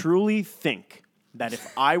 I truly think that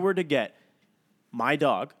if I were to get my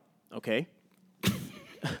dog, okay,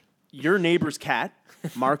 your neighbor's cat,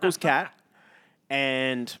 Marco's cat,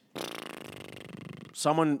 and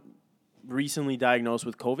someone recently diagnosed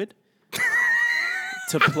with COVID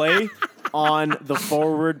to play on the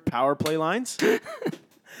forward power play lines,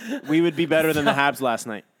 we would be better than the Habs last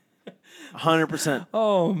night. 100%.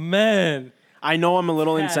 Oh man! I know I'm a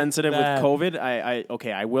little That's insensitive bad. with COVID.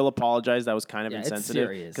 I will apologize. That was kind of Yeah, it's insensitive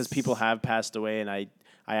serious. because people have passed away, and I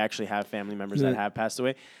actually have family members that have passed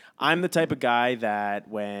away. I'm the type of guy that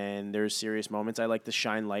when there's serious moments, I like to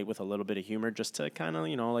shine light with a little bit of humor just to kind of,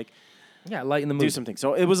 Yeah, lighten the mood. do something.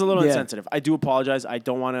 So it was a little Yeah. insensitive. I do apologize. I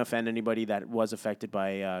don't want to offend anybody that was affected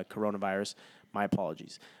by coronavirus. My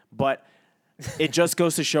apologies. But it just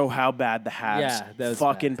goes to show how bad the Habs Yeah, that was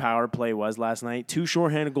fucking power play was last night. 2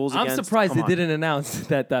 shorthanded goals I'm against. surprised Come they on. didn't announce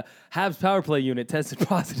that the Habs power play unit tested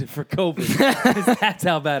positive for COVID. 'Cause that's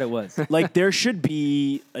how bad it was. Like, there should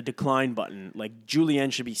be a decline button. Like,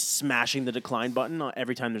 Julien should be smashing the decline button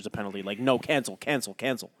every time there's a penalty. Like, no, cancel.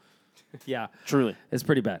 Yeah, Truly. it's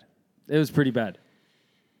pretty bad. It was pretty bad.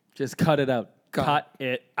 Just cut it out. Cut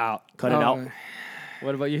it out. Cut it out.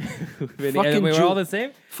 What about you? Vinny? Fucking And we were Ju- all the same?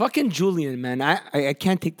 Fucking Julian, man. I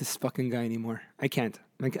can't take this fucking guy anymore. I can't.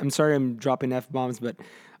 Like, I'm sorry I'm dropping F-bombs, but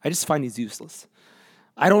I just find he's useless.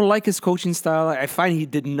 I don't like his coaching style. I find he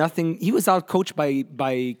did nothing. He was out coached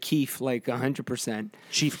by Keefe like 100%.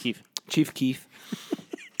 Chief Keefe. Chief Keef.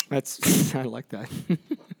 That's I like that.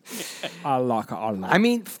 Allah. I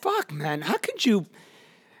mean, fuck, man. How could you?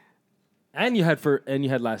 And you had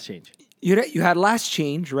last change. You had last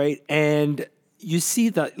change, right? And you see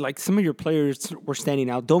that like some of your players were standing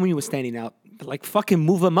out. Domi was standing out. But, like fucking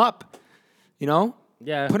move him up. You know?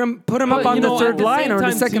 Yeah. Put him But, up on you the know, third at the line same or the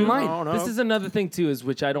time, second too, line. This is another thing too, is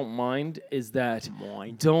which I don't mind, is that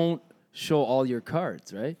don't show all your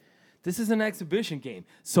cards, right? This is an exhibition game.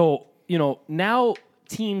 So, now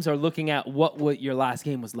teams are looking at what your last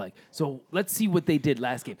game was like. So let's see what they did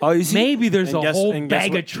last game. Oh, you see? Maybe there's And a guess- whole and guess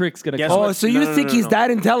bag what- of tricks gonna guess come. what? Oh, so No, you no, think no, he's no.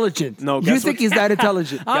 that intelligent? No, you guess think what- he's that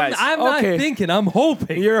intelligent? Guys, I'm okay. not thinking. I'm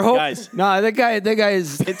hoping. You're hoping. Guys. No, that guy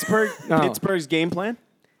is. Pittsburgh's game plan: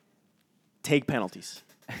 take penalties.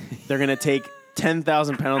 They're gonna take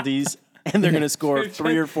 10,000 penalties, and they're gonna score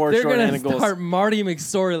 3 or 4 They're gonna shorthanded goals. start Marty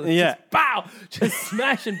McSorley. Yeah. Just, pow, just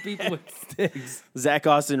smashing people with sticks. Zach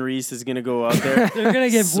Austin Reese is gonna go out there. We're gonna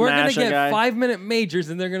Smash a get guy. 5-minute majors,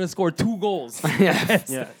 and they're gonna score 2 goals. Yeah.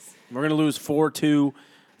 Yeah, we're gonna lose 4-2,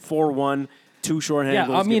 4-1, 2 shorthanded Yeah,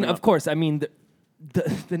 goals. I mean, given of up. course. I mean,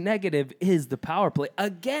 the negative is the power play.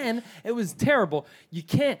 Again, it was terrible. You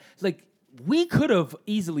can't we could have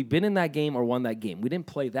easily been in that game or won that game. We didn't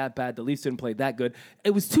play that bad. The Leafs didn't play that good.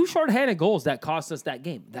 It was 2 shorthanded goals that cost us that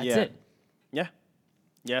game. That's Yeah. it.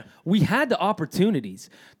 Yeah. We had the opportunities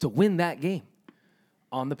to win that game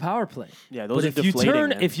on the power play. Yeah, those but are if you deflating, turn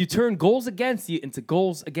man. if you turn goals against you into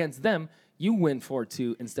goals against them, you win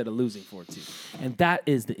 4-2 instead of losing 4-2, and that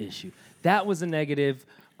is the issue. That was a negative.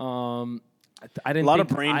 I didn't. A lot of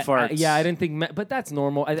think- brain I- farts. yeah, I didn't think, but that's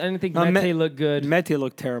normal. I didn't think No, Mete looked good. Mete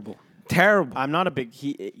looked terrible. Terrible. I'm not a big.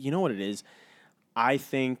 You know what it is? I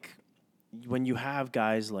think when you have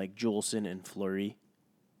guys like Juleson and Fleury,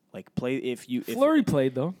 like play if Fleury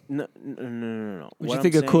played though. No. What What you I'm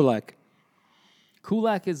think of saying- Kulak?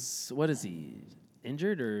 Kulak is what is he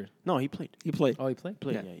injured or? No, he played. He played. Oh, he played.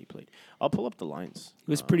 Yeah, he played. I'll pull up the lines.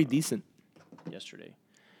 He was pretty decent. Yesterday.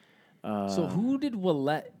 So who did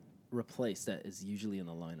Willette replace that is usually in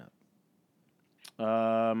the lineup?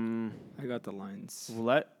 I got the lines.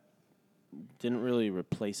 Roulette didn't really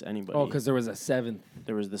replace anybody. Oh, because there was a 7th.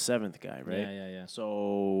 there was the 7th guy, right? Yeah.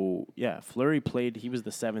 So yeah, Fleury played. He was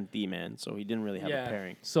the 7th D man, so he didn't really have a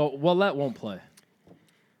pairing. So Willette won't play.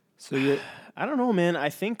 So you, I don't know, man. I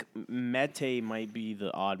think Mete might be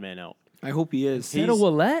the odd man out. I hope he is. Instead of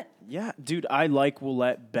Willette? Yeah, dude, I like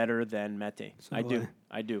Roulette better than Mete. I do do.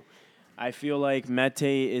 I do. I feel like Mete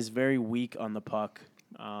is very weak on the puck.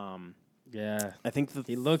 Yeah. I think the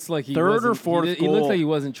He looks like he third or wasn't- fourth he looks goal- like he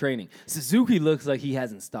wasn't training. Suzuki looks like he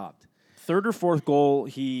hasn't stopped. third or fourth goal,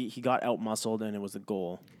 he got out muscled and it was a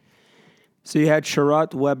goal. So you had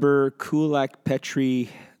Sherratt, Weber, Kulak, Petrie.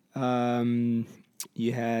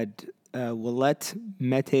 You had Willette,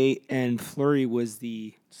 Mete, and Fleury was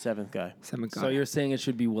the 7th guy. 7th guy. So you're saying it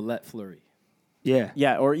should be Willette Fleury. yeah.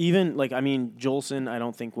 Yeah, or even Jolson, I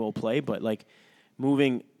don't think will play, but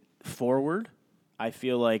moving forward, I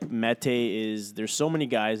feel like Mete is. There's so many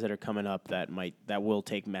guys that are coming up that will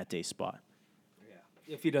take Mete's spot.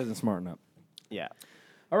 If he doesn't smarten up. Yeah,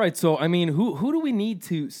 All right, so I mean, who do we need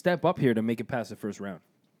to step up here to make it past the first round?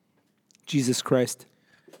 Jesus Christ.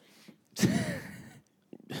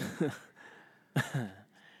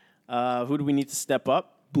 who do we need to step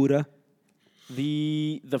up? Buddha.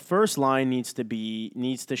 The first line needs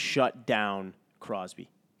to shut down Crosby.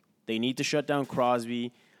 They need to shut down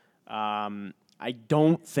Crosby. I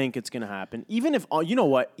don't think it's going to happen. Even if you know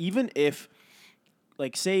what, even if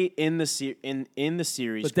say in the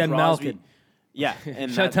series, But then Crosby, Malkin. yeah,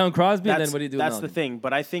 and Shut down Crosby, and that's- then what do you do with That's the Malkin? thing.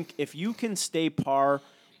 But I think if you can stay par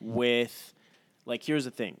with, here's the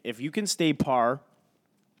thing: if you can stay par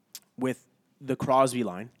with the Crosby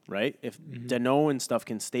line, right? If Danault and stuff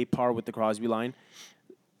can stay par with the Crosby line,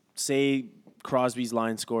 say Crosby's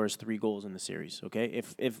line scores 3 goals in the series, okay?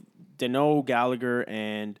 If Danault, Gallagher,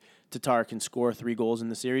 and Tatar can score 3 goals in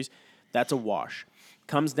the series, that's a wash.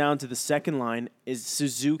 Comes down to the second line. Is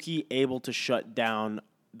Suzuki able to shut down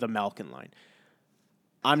the Malkin line?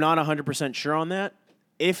 I'm not 100% sure on that.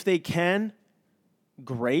 If they can,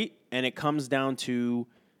 great. And it comes down to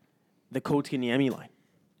the Kotkaniemi line.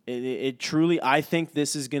 It truly, I think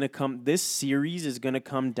this series is going to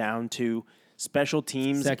come down to special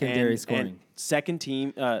teams. Secondary and scoring.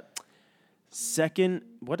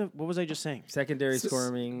 What was I just saying? Secondary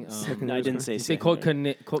scoring. No, I didn't say You say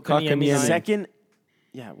secondary. Kotkaniemi. Kotkaniemi. Second,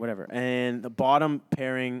 yeah, whatever. And the bottom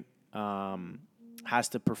pairing, has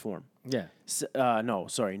to perform. Yeah. No,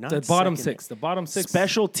 sorry, not The bottom second. six. The bottom six.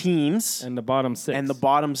 Special teams and the bottom six. and the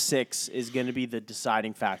bottom six is going to be the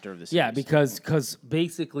deciding factor of this. Yeah, because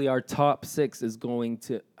basically our top six is going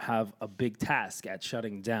to have a big task at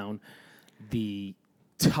shutting down the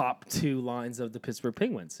top two lines of the Pittsburgh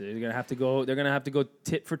Penguins. They're gonna have to go. They're gonna have to go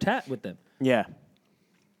tit for tat with them. Yeah.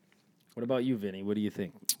 What about you, Vinny? What do you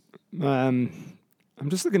think? I'm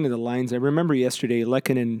just looking at the lines. I remember yesterday,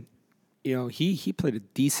 Lehkonen, he played a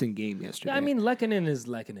decent game yesterday. Yeah, I mean, Lehkonen is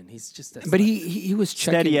Lehkonen. He's just a but he was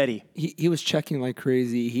checking. Steady Eddie. He was checking like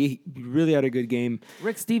crazy. He really had a good game.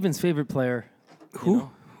 Rick Stevens' favorite player.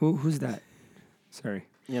 Who's that? Sorry.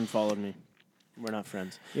 You unfollowed me. We're not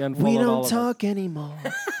friends. You unfollowed all of us. anymore.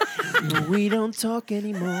 We don't talk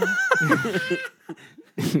anymore.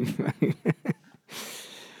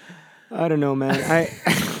 I don't know, man.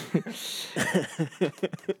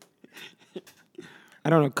 I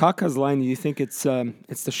don't know. Kaka's line. Do you think it's the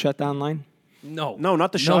shutdown line? No,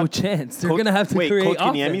 not the no shot. chance. They're gonna have to create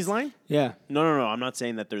Kotkaniemi's offense. line? Yeah. No. I'm not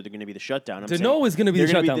saying that they're going to be the shutdown. I'm Danault saying is gonna be they're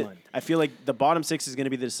the gonna shutdown line. I feel like the bottom six is going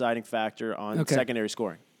to be the deciding factor on Okay. secondary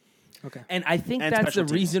scoring. Okay. And I think And that's special the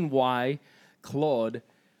teams. reason why Claude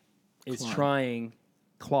is trying.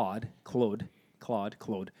 Claude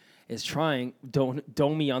is trying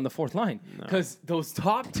Domi on the fourth line because those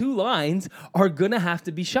top two lines are gonna have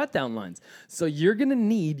to be shutdown lines. So you're gonna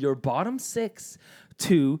need your bottom six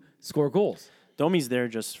to score goals. Domi's there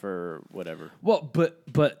just for whatever. Well,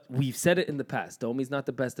 but we've said it in the past. Domi's not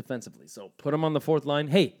the best defensively, so put him on the fourth line.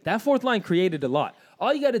 Hey, that fourth line created a lot.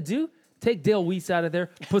 All you got to do, take Dale Weiss out of there,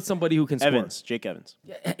 put somebody who can score. Jake Evans.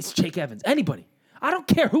 Yeah, it's Jake Evans. Anybody. I don't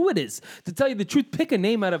care who it is. To tell you the truth, pick a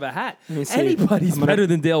name out of a hat. Let me see. Anybody's better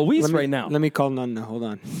than Dale Weiss right now. Let me call Nunna. Hold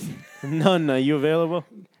on. None. Are you available?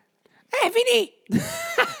 Hey, Vinny!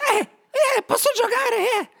 Posso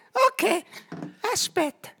giocare? Ok.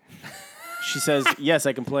 Aspetta. She says, yes,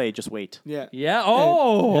 I can play. Just wait. Yeah. Yeah.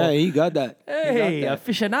 Oh. Yeah, he got that. Hey,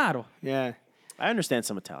 aficionado. Yeah. I understand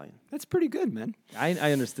some Italian. That's pretty good, man.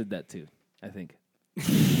 I understood that too. I think.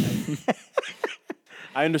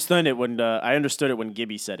 I understood it when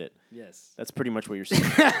Gibby said it. Yes. That's pretty much what you're saying.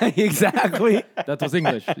 Exactly. That was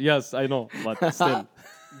English. Yes, I know, but still.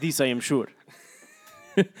 This I am sure.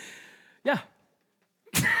 Yeah.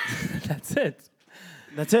 That's it.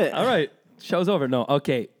 That's it. All right. Show's over. No.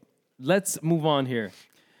 Okay. Let's move on here.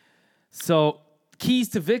 So, keys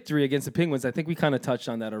to victory against the Penguins. I think we kind of touched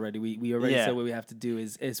on that already. We already said what we have to do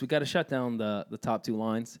is we got to shut down the top two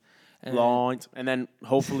lines. And then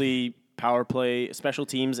hopefully power play, special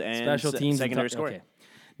teams, and secondary scoring. Okay.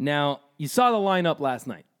 Now, you saw the lineup last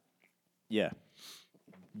night. Yeah.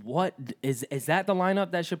 What is that the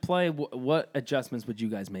lineup that should play? What adjustments would you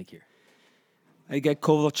guys make here? I get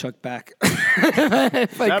Kovalchuk back.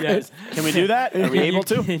 Can we do that? Are we able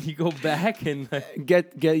to? Can you go back and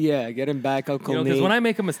get him back? Uncle because Nate. when I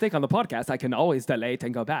make a mistake on the podcast, I can always delete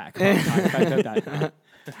and go back.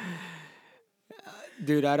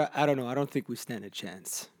 Dude, I don't know. I don't think we stand a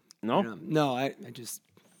chance. No? No, I just.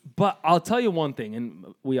 But I'll tell you one thing, and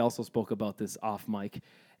we also spoke about this off mic,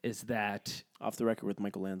 is that Off the record with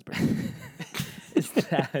Michael Landsberg. is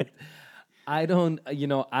that I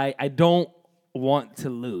don't want to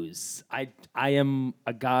lose. I am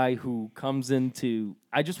a guy who comes into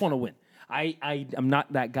I just want to win. I'm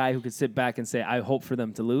not that guy who could sit back and say I hope for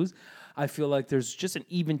them to lose. I feel like there's just an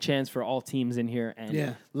even chance for all teams in here,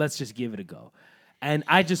 and let's just give it a go. And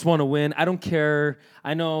I just want to win. I don't care.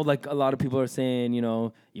 I know, like a lot of people are saying,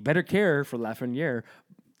 you better care for Lafreniere.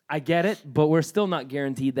 I get it, but we're still not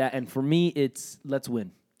guaranteed that. And for me, it's let's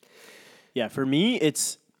win. Yeah, for me,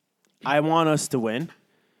 it's I want us to win.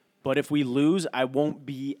 But if we lose, I won't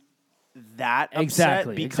be that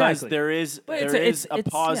upset because there is a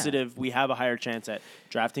positive. We have a higher chance at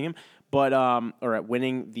drafting him, but or at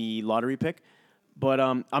winning the lottery pick. But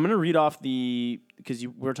I'm gonna read off because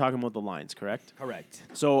we're talking about the lines, correct? Correct.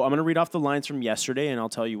 So I'm gonna read off the lines from yesterday, and I'll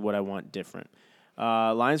tell you what I want different.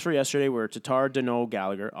 Lines for yesterday were Tatar, Danault,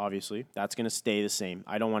 Gallagher. Obviously, that's gonna stay the same.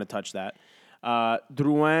 I don't want to touch that.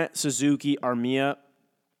 Drouin, Suzuki, Armia.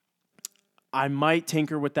 I might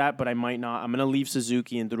tinker with that, but I might not. I'm going to leave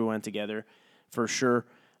Suzuki and Drouin together for sure.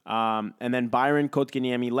 And then Byron,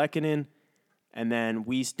 Kotkaniemi, Lehkonen, and then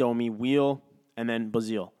Weiss, Domi, Wheel, and then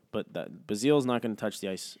Bazile. But Bazile's not going to touch the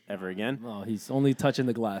ice ever again. Oh, he's only touching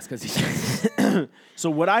the glass because he's... So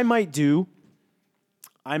what I might do,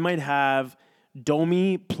 I might have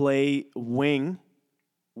Domi play wing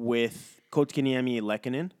with Kotkaniemi and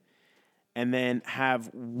Lehkonen, and then have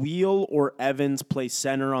Wheel or Evans play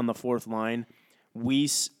center on the fourth line,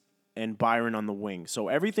 Weiss and Byron on the wing. So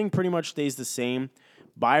everything pretty much stays the same,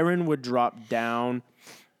 Byron would drop down.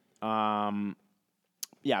 Byron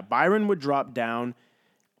would drop down,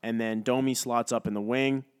 and then Domi slots up in the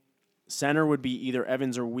wing. Center would be either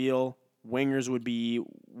Evans or Wheel. Wingers would be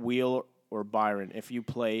Wheel or Byron if you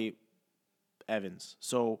play Evans.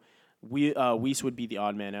 So Weiss would be the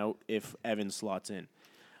odd man out if Evans slots in.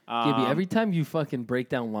 Gibby, every time you fucking break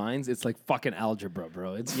down lines, it's like fucking algebra,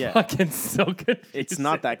 bro. It's fucking so good. It's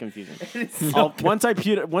not that confusing. Once I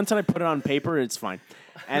put it on paper, it's fine.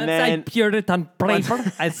 And then I put it on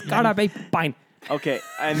paper, it's gonna be fine. Okay,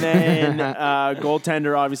 and then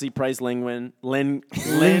goaltender, obviously, Price Linguini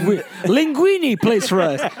plays for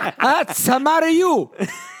us. Samario.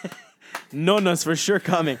 Nona's for sure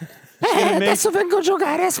coming. Adesso vengo a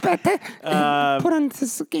giocare, aspetta. Put on the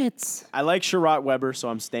skates. I like Sherratt Weber, so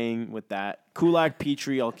I'm staying with that. Kulak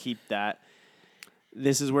Petrie, I'll keep that.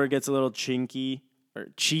 This is where it gets a little cheeky,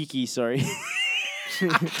 sorry.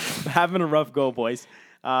 Having a rough go, boys.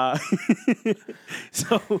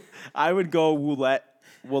 So I would go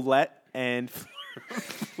Ouellette and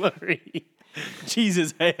Fleury.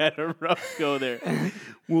 Jesus, I had a rough go there.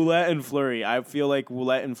 Ouellette and Fleury. I feel like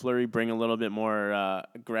Ouellette and Fleury bring a little bit more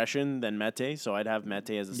aggression than Mete, so I'd have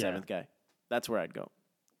Mete as the seventh guy. That's where I'd go.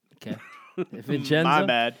 Okay. Vincenzo? My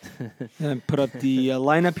bad. Put up the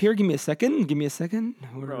lineup here. Give me a second.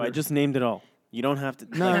 Bro, I just named it all. You don't have to.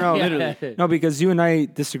 No, literally. No, because you and I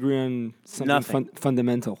disagree on something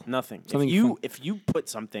fundamental. Nothing. Something if you put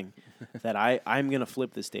something that I'm gonna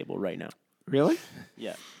flip this table right now. Really?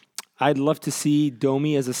 Yeah. I'd love to see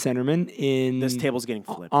Domi as a centerman in This table's getting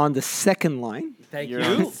flipped. on the second line. Thank You're you.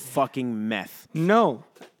 on fucking meth. No,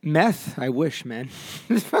 meth. I wish, man.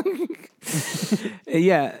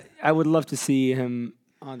 Yeah, I would love to see him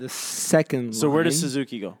on the second. So line. where does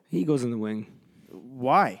Suzuki go? He goes in the wing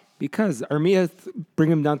Why? because Armia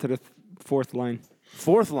bring him down to the fourth line.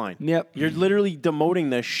 Fourth line. Yep. You're literally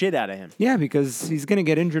demoting the shit out of him. Yeah, because he's gonna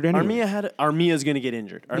get injured anyway. Armia's gonna get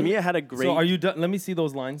injured. Armia had a great. So are you done? Let me see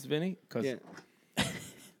those lines, Vinny. Yeah.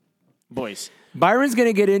 boys? Byron's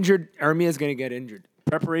gonna get injured. Armia's gonna get injured.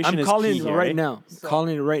 Preparation I'm is calling key it here, right eh? now.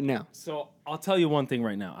 Calling it right now. So I'll tell you one thing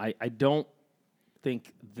right now. I don't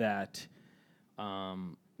think that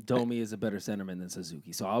Domi is a better centerman than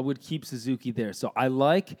Suzuki. So I would keep Suzuki there. So I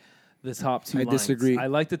like the top two I lines. disagree. I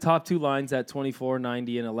like the top two lines at 24,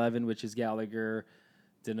 90, and 11, which is Gallagher,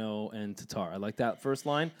 Deneau, and Tatar. I like that first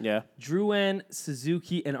line. Yeah. Drouin,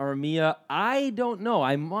 Suzuki, and Armia. I don't know.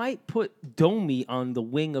 I might put Domi on the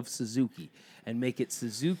wing of Suzuki and make it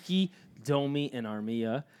Suzuki, Domi, and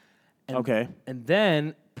Armia. And, Okay. And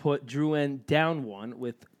then put Drouin down one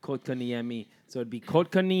with Kotkaniemi. So it'd be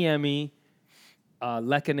Kotkaniemi,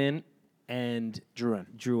 Lehkonen, and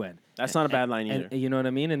Drouin. That's not a bad line either. And you know what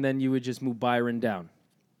I mean? And then you would just move Byron down.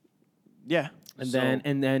 Yeah.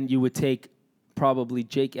 And then you would take probably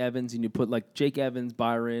Jake Evans and you put like Jake Evans,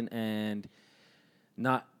 Byron, and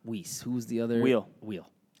not Weiss. Who's the other? Wheel.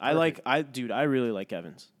 I Perfect. I really like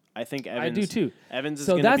Evans. I think Evans. I do too. Evans is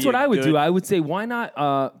so gonna that's be what a I would good- do. I would say why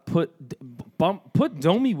not put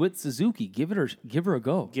Domi with Suzuki. Give her a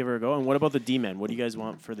go. Give her a go. And what about the D-men? What do you guys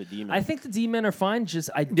want for the D-men? I think the D-men are fine. Just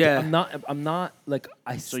I'm not like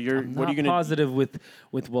So you're- I'm what are not you gonna- positive with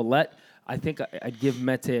Ouellette. I think I'd give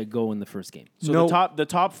Mete a go in the first game. So the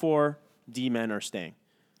top four D-men are staying.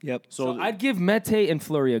 Yep. So I'd give Mete and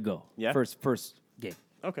Fleury a go. Yeah? First game.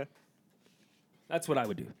 Okay. That's what I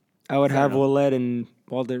would do. I would have Ouellette and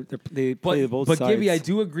they play both sides. But Gibby, I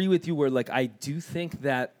do agree with you where like I do think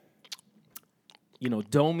that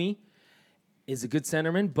Domi is a good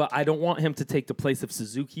centerman, but I don't want him to take the place of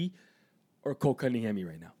Suzuki or Kotkaniemi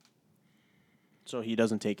right now. So he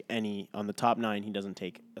doesn't take any on the top 9. He doesn't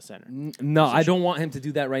take a center. No, I don't want him to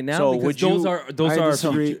do that right now. So because would you? those are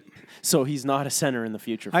disagree. So he's not a center in the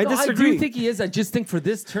future. I No, I disagree. do think he is. I just think for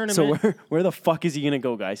this tournament, So where the fuck is he gonna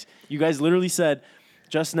go, guys? You guys literally said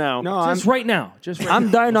just now. No, just right now.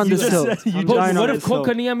 I'm dying on this hill. I'm But dying what on if this hill.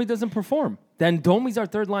 Kotkaniemi doesn't perform? Then Domi's our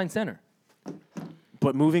third line center.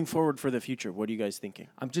 But moving forward for the future, what are you guys thinking?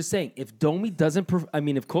 I'm just saying, if Domi doesn't,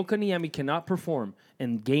 if Kotkaniemi cannot perform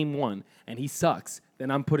in game 1 and he sucks, then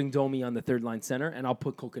I'm putting Domi on the third line center and I'll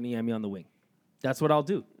put Kotkaniemi on the wing. That's what I'll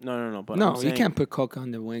do. No. But No, I'm saying, you can't put Coke on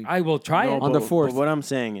the wing. I will try No, it. On the but- fourth. But what I'm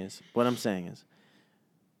saying is,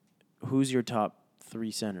 who's your top 3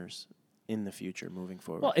 centers in the future moving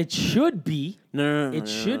forward? Well, it should be. No. It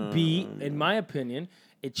should be, in my opinion,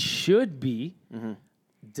 it should be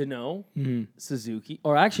Deneau, Suzuki,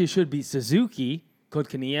 or actually it should be Suzuki,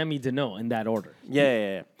 Kotkaniemi, Deneau in that order.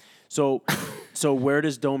 Yeah. So where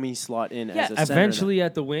does Domi slot in as a center? Eventually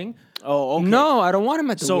at the wing. Then? Oh, okay. No, I don't want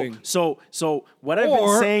him at the wing. So what I've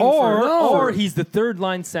been saying Or he's the third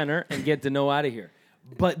line center and get Deneau out of here.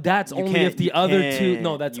 But that's only can't- if the you other two. can't-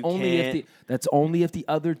 No, that's you only if can't. that's only if the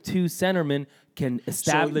other two centermen can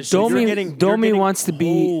establish. So Domi- you're getting, Domi you're getting, wants to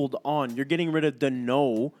be- Hold on. You're getting rid of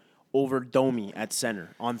Deneau over Domi at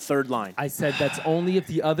center on third line. I said that's only if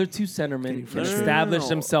the other two centermen can No, no, no, establish no.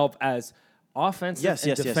 themselves as offensive Yes, and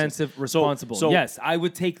yes, yes, yes. defensive So- responsible. so- Yes, I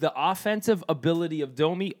would take the offensive ability of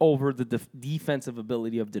Domi over the defensive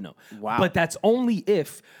ability of Deneau. Wow. But that's only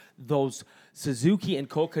if those Suzuki and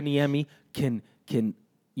Kokaniemi can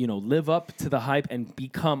live up to the hype and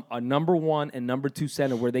become a number 1 and number 2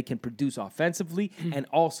 center where they can produce offensively and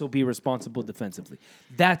also be responsible defensively.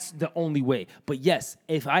 That's the only way. But yes,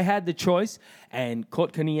 if I had the choice and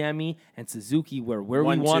Kotkaniemi and Suzuki were where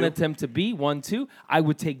we 1-2. wanted them to be, 1-2, I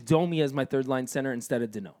would take Domi as my third line center instead of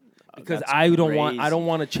Deneau. Because that's I don't want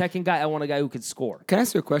crazy. a checking guy. I want a guy who can score. Can I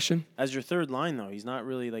ask you a question? As your third line, though, he's not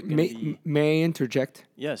really like going to May, be. may I interject?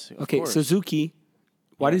 Yes. Of Okay, course. Suzuki.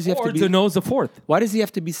 Why does he have Or to be? Deneau's the fourth. Why does he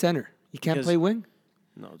have to be center? He can't Because- play wing.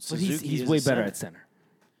 No, But Suzuki he's is way a better center. at center.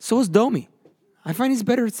 So is Domi. I find he's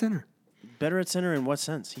better at center. Better at center in what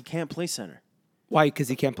sense? He can't play center. Why? Because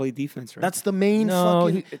he can't play defense, right? That's the main No,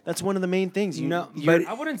 fucking. That's one of the main things. No, you're- but-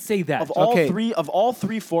 I wouldn't say that. of all Okay.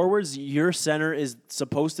 three forwards, your center is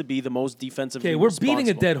supposed to be the most defensively. Okay, we're beating a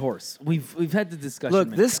responsible. dead horse. We've had the discussion. Look,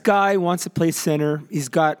 many this guy wants to play center. He's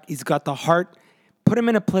got the heart. Put him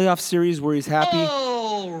in a playoff series where he's happy.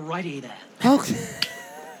 Alrighty then. Okay.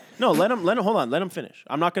 No, let him. Hold on. Let him finish.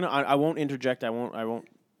 I'm not gonna. I won't interject. I won't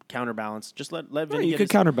counterbalance. Just let No, Vinny. you get could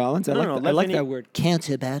his, counterbalance. I No, like, no, that. I let like Vinny- that word.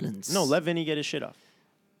 Counterbalance. No, let Vinny get his shit off.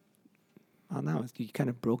 Oh, no, you kind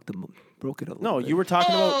of broke it a little No, bit. you were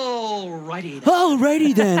talking about. Alrighty then.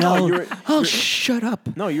 Alrighty then. you're- Shut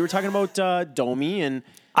up. No, you were talking about Domi and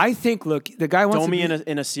I think. Look, the guy wants Domi to be,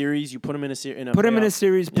 in a series. You put him in a series. put him in a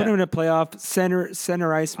series. Put Yeah. him in a playoff.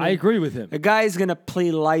 Center iceman. I agree with him. The guy's gonna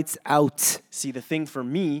play lights out. See, the thing for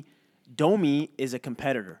me, Domi is a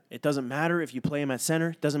competitor. It doesn't matter if you play him at center.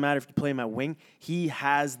 It doesn't matter if you play him at wing. He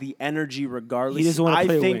has the energy regardless. He doesn't wanna I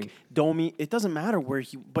play think wing. Domi. It doesn't matter where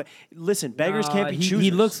he. But listen, beggars can't be he, choosers.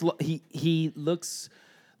 he looks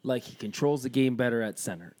like he controls the game better at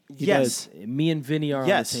center. Yes. Me and Vinny are on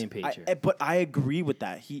the same page here. But I agree with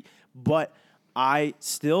that. But I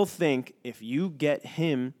still think if you get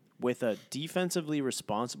him with a defensively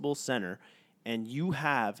responsible center and you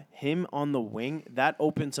have him on the wing, that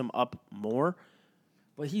opens him up more.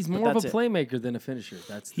 But he's more of a that's it. playmaker than a finisher.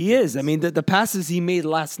 That's the He is. I difference. mean, the passes he made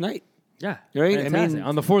last night Yeah, Right? I Fantastic. mean-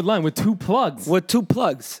 on the fourth line with 2 plugs. with 2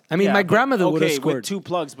 plugs. I mean, Yeah, my but- grandmother would have okay, scored. with 2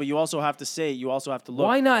 plugs, but you also have to look.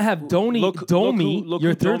 Why not have Domi, look who- Domi look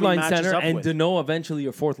your who third Domi line matches center, up and with. Deneau eventually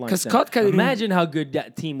your fourth line 'Cause center? Kotka didn't- Imagine how good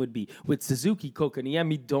that team would be with Suzuki,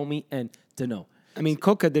 Kokaniemi, Domi, and Deneau. I mean,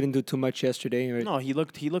 Koka didn't do too much yesterday. Right? No, he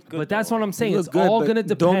looked good. But that's though. what I'm saying. He It's looked good, all but going to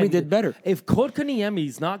depend. Domi did better. If Kotkaniemi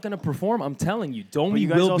is not going to perform, I'm telling you, Domi you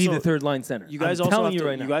guys will be also- the third line center. You guys I'm also telling have you to,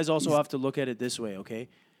 right now. you guys also have to look at it this way, okay?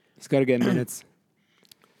 He's got to get minutes.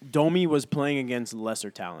 Domi was playing against lesser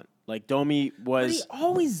talent. Like Domi But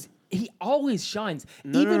was. he always shines,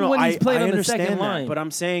 No, even no, no, when he's played I on the understand second that, line. But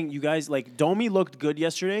I'm saying you guys like Domi looked good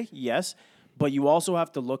yesterday, yes, but you also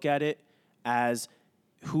have to look at it as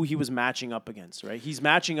who he was matching up against, right? He's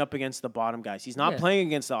matching up against the bottom guys. He's not Yeah. playing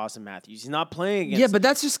against the Austin Matthews. He's not playing against. Yeah, but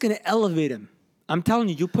that's just going to elevate him. I'm telling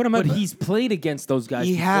you, you put him But up. he's played against those guys.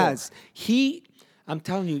 He before. has. I'm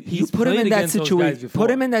telling you, you He's put him played in that against those guys situation. before.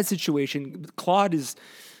 Put him in that situation. Claude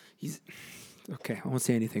he's okay. I won't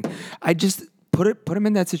say anything. I just put him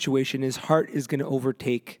in that situation. His heart is going to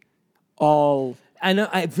overtake all. I know.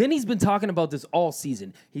 Vinny's been talking about this all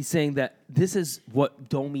season. He's saying that this is what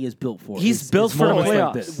Domi is built for. He's built for moments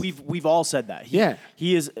playoffs. this. We've all said that. Yeah.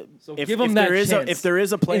 he is. So if, give if him that there is chance. if there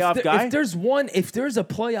is a playoff guy, if there's a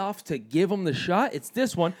playoff to give him the shot, it's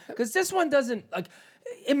this one because this one doesn't like.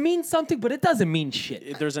 It means something, but it doesn't mean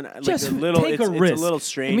shit. there's an like Just a little. take It's, a it's risk. a little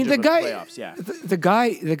strange. I mean, the of guy, playoffs, yeah. the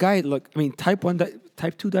guy. Look, I mean, type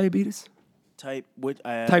 2 diabetes. Type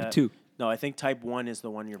Type 2. No, I think type 1 is the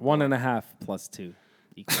one you're. 1.5 plus 2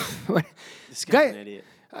 equals. This guy's Guy- an idiot.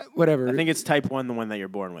 Whatever. I think it's type 1, the one that you're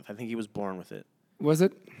born with. I think he was born with it. Was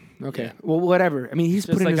it? Okay. Yeah. Well, whatever. I mean, he's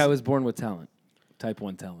Just put like in I his was born with talent, type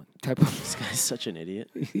 1 talent. type. This guy's such an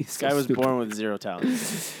idiot. He's This so guy was stupid. born with 0 talent.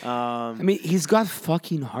 I mean, he's got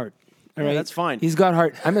fucking heart. All right, that's fine. He's got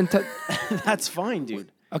heart. I mean, That's fine,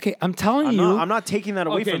 dude. okay. I'm telling I'm you. not taking that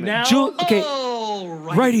away Okay, from now- him. Okay.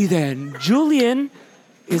 Alrighty. Righty then. Julian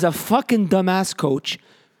is a fucking dumbass coach.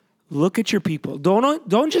 Look at your people.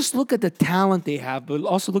 Don't just look at the talent they have, but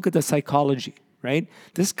also look at the psychology, right?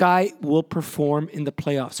 This guy will perform in the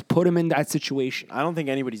playoffs. Put him in that situation. I don't think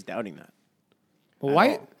anybody's doubting that. Well,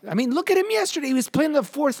 why? I mean, look at him yesterday. He was playing the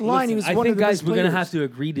fourth line. He was I one think, of the guys, best we're gonna players. have to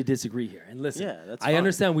agree to disagree here. And listen, Yeah, that's I fine.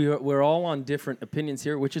 understand we're all on different opinions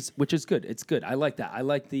here, which is good. It's good. I like that. I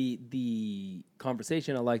like the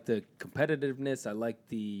conversation. I like the competitiveness. I like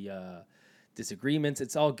the disagreements.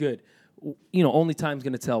 It's all good. Only time's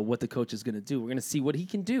going to tell what the coach is going to do. We're going to see what he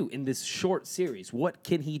can do in this short series. What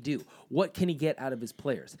can he do? What can he get out of his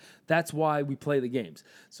players? That's why we play the games.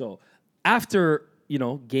 So after,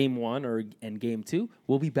 game 1 and game 2,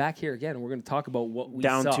 we'll be back here again, and we're going to talk about what we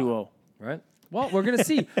Down saw. 2-0. Right? Well, we're going to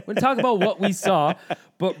see. We're going to talk about what we saw.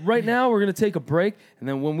 But right now, we're going to take a break, and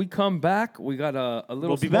then when we come back, we got a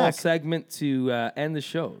little be small back. segment to end the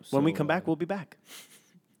show. When we come back, we'll be back.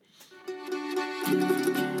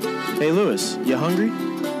 Hey, Lewis, you hungry?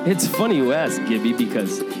 It's funny you ask, Gibby,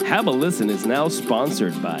 because Have a Listen is now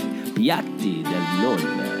sponsored by Piatti del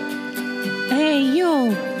Nonna. Hey,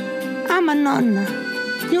 you. I'm a nonna.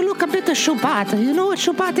 You look a bit shubata. You know what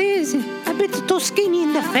shubata is? A bit too skinny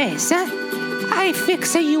in the face, huh? I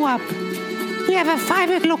fix you up. We have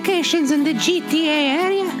 5 locations in the GTA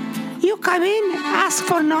area. You come in, ask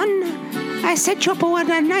for nonna. I set you up with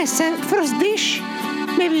a nice first dish.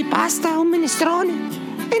 Maybe pasta or minestrone.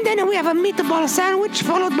 And then we have a meatball sandwich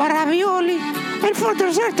followed by ravioli. And for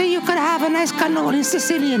dessert, you could have a nice cannoli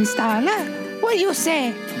Sicilian style, huh? What do you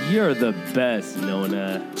say? You're the best,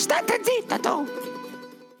 Nona. State zitta, tu.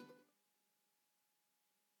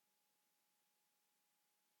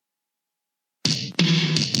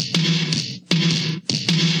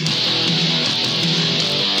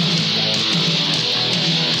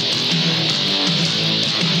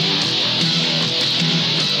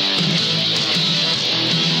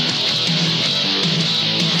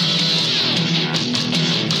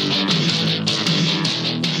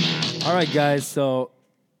 All right, guys. So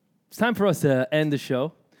it's time for us to end the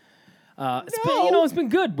show. It's been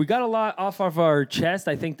good. We got a lot off of our chest.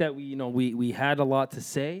 I think that we had a lot to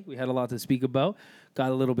say. We had a lot to speak about.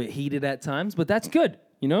 Got a little bit heated at times, but that's good.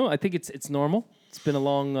 I think it's normal. It's been a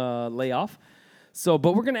long layoff. So,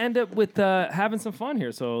 but we're gonna end up with having some fun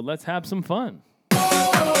here. So let's have some fun.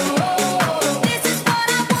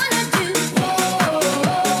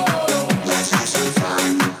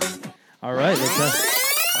 All right, let's have.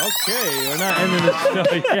 Okay, we're not ending the show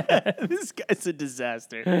yet. This guy's a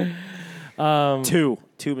disaster. Two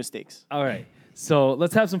mistakes. All right, so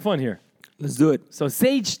let's have some fun here. Let's do it. So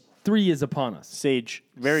Sage 3 is upon us. Sage,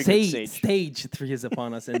 very good Sage. Stage 3 is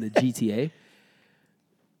upon us in the GTA.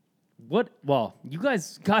 Well, you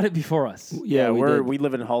guys got it before us. Yeah, we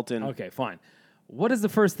live in Halton. Okay, fine. What is the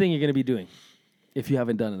first thing you're going to be doing if you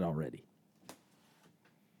haven't done it already?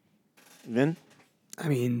 Vin? I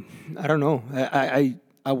mean, I don't know.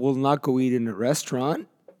 I will not go eat in a restaurant,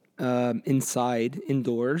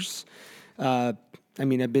 indoors. I'll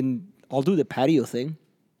do the patio thing.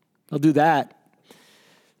 I'll do that.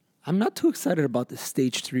 I'm not too excited about the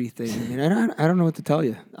stage 3 thing. I mean, I don't know what to tell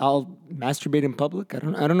you. I'll masturbate in public. I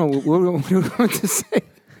don't know what to say.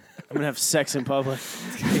 I'm gonna have sex in public.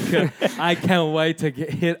 I can't wait to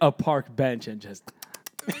hit a park bench and just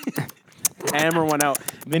hammer one out.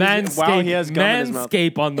 Manscape, he has gum in his mouth.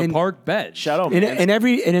 Manscape on the park bench. Shout out, in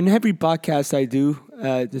every podcast I do,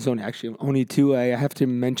 there's only 2. I have to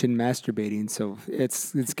mention masturbating, so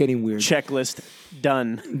it's getting weird. Checklist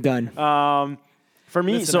done. For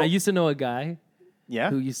me, Listen, I used to know a guy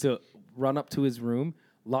who used to run up to his room,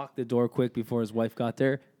 lock the door quick before his wife got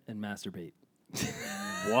there, and masturbate.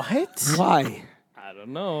 What? Why? I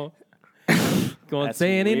don't know. Don't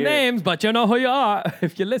say any names, but you know who you are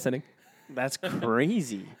if you're listening. That's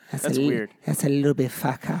crazy. That's weird. That's a little bit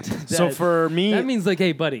fuck up. So for me, that means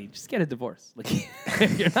hey, buddy, just get a divorce.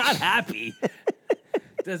 If you're not happy,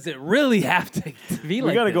 does it really have to be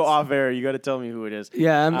like we got to this? go off air. You got to tell me who it is.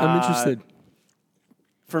 Yeah, I'm interested.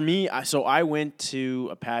 For me, I went to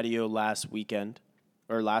a patio last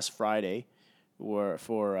Friday, for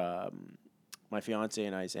my fiance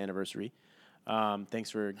and I's anniversary. Thanks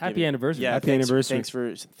for happy anniversary. Yeah, happy anniversary.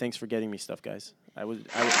 Thanks for getting me stuff, guys.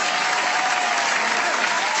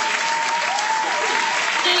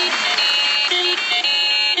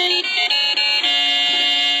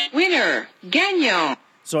 Winner, gagnant.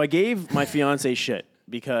 So I gave my fiance shit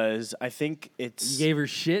because I think it's. You gave her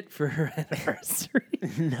shit for her anniversary?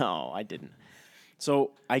 No, I didn't.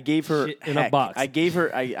 So I gave her shit in a box. I gave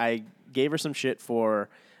her some shit for.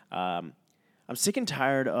 I'm sick and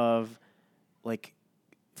tired of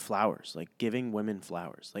flowers, giving women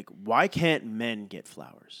flowers. Why can't men get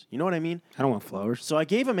flowers? You know what I mean? I don't want flowers. So I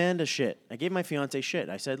gave Amanda shit. I gave my fiance shit.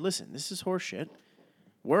 I said, listen, this is horse shit.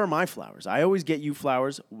 Where are my flowers? I always get you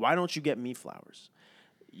flowers. Why don't you get me flowers?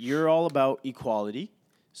 You're all about equality.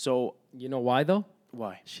 So You know why though?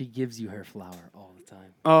 Why? She gives you her flower all the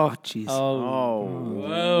time. Oh, jeez.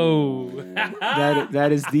 Whoa.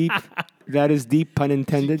 That is deep. That is deep, pun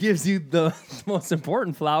intended. Gives you the most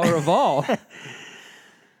important flower of all.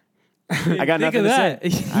 I got Think nothing of to that.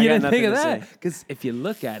 say. You didn't think of to that. say. Because if you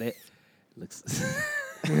look at it, it looks...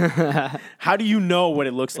 How do you know what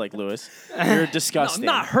it looks like, Lewis? You're disgusting.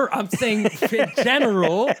 No, not her. I'm saying in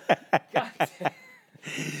general.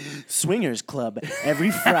 Swingers Club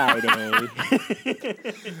every Friday.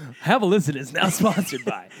 Have a Listen is now sponsored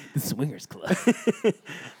by the Swingers Club.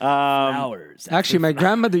 Flowers. Actually, my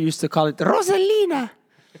grandmother used to call it Rosalina.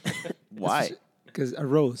 Why? Because a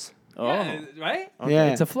rose. Oh, right? Okay. Yeah.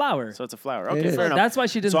 It's a flower. So it's a flower. It Okay, is. fair enough. That's why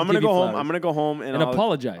she doesn't So I'm gonna give you go home. flowers. I'm gonna go home and And I'll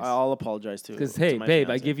apologize. I'll apologize too. Because, to hey, my babe,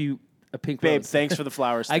 I fiance. give you a pink Babe, rose. thanks for the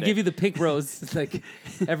flowers. I Today. give you the pink rose. It's like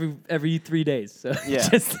every 3 days. So Yeah.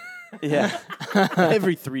 just- Yeah.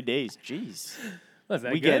 Every 3 days. Jeez. Was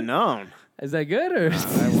that We good? getting on. Is that good or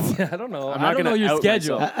I don't know. I'm I not don't know gonna your out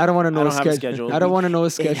schedule. myself. I don't want to know I a don't have a schedule. schedule. I don't want to know a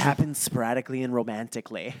schedule. It happens sporadically and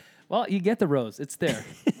romantically. Well, you get the rose. It's there.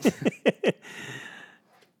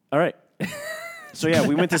 All right. So yeah,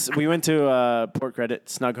 we went to Port Credit,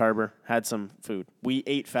 Snug Harbor, had some food. We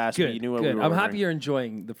ate fast. Good. We knew what good. we were I'm ordering. happy you're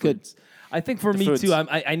enjoying the Good. foods. I think for me foods. too.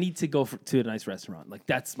 I need to go to a nice restaurant. Like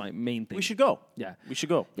that's my main thing. We should go. Yeah. We should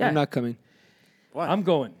go. Yeah. I'm not coming. Why? I'm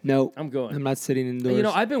going. No. I'm going. I'm not sitting indoors. You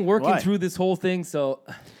know, I've been working Why? through this whole thing, so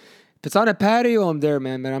if it's on a patio, I'm there,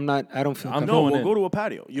 man. But I'm not. I don't feel I'm comfortable. No, going we'll in. go to a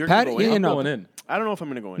patio. You're Patio? gonna go in. Yeah, I'm no. going in. I don't know if I'm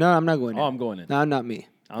gonna go in. No, I'm not going. Oh, in. I'm going in. No, not me.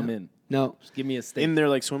 I'm in. No. Just give me a steak. In there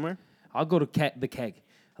like swimwear. I'll go to the keg.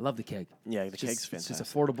 I love the keg. Yeah, the It's keg's just, It's fantastic.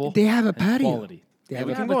 just affordable. They have a and patio. Quality. They Yeah, have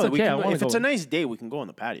we a- can We go. can It's go. We okay. can I go. wanna If go it's a in. nice day, we can go on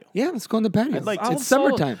the patio. Yeah, let's go on the patio. I'd like to. I'll It's follow-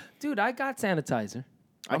 summertime. Dude, I got sanitizer.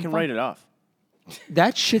 I can write it off.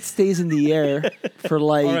 That shit stays in the air for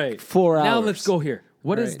like All right. 4 hours. Now let's go here.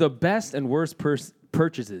 What is Right. the best and worst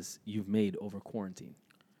purchases you've made over quarantine?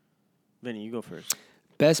 Vinny, you go first.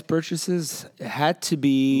 Best purchases had to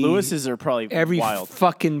be Lewis's are probably every wild.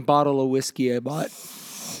 fucking bottle of whiskey I bought.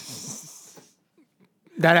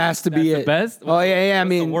 That has to be That's the it. best? Oh yeah. I What's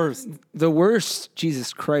the mean, worst? The worst.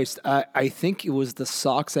 Jesus Christ! I think it was the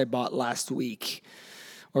socks I bought last week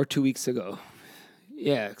or 2 weeks ago.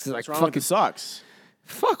 Yeah, because like What's wrong with fucking the socks?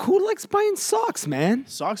 fuck. Who likes buying socks, man?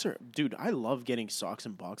 Socks are, dude. I love getting socks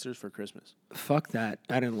and boxers for Christmas. Fuck that.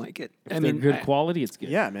 I didn't like it. I They're mean, good I- quality. It's good.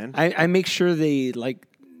 Yeah, man. I make sure they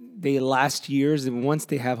last years, and once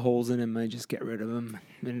they have holes in them, I just get rid of them.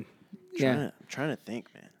 And I'm trying to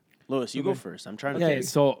think, man. Lewis, you go first. I'm trying to Okay, think.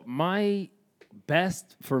 so my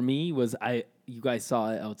best for me was you guys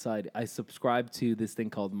saw it outside. I subscribed to this thing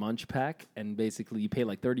called Munch Pack, and basically you pay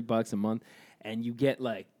like $30 a month, and you get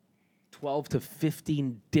like 12 to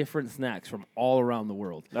 15 different snacks from all around the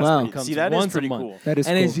world. That's Wow. pretty- It comes See, that is once a pretty month. cool. That is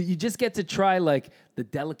and cool. it's- you just get to try like the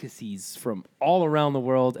delicacies from all around the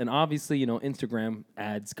world, and obviously, you know, Instagram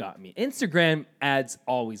ads got me. Instagram ads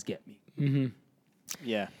always get me.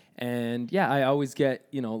 Yeah. And yeah, I always get,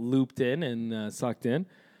 you know, looped in and sucked in.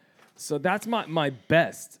 So that's my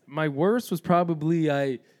best. My worst was probably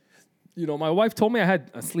my wife told me I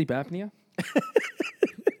had a sleep apnea.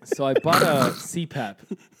 So I bought a CPAP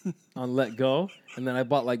on Let Go. And then I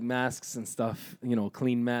bought like masks and stuff, you know,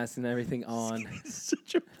 clean masks and everything on.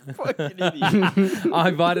 Such a fucking idiot.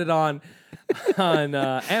 I bought it on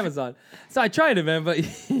Amazon. So I tried it, man,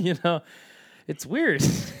 but you know, it's weird.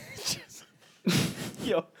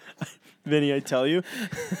 Yo, Vinny, I tell you,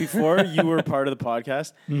 before you were part of the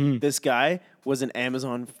podcast, this guy was an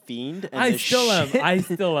Amazon fiend. And I the still am. shit- I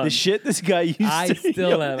still am. The shit this guy used I to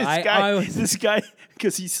still am. This guy,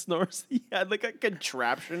 because he snores, he had like a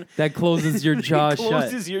contraption That closes your jaw It shut.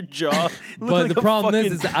 closes your jaw. But the problem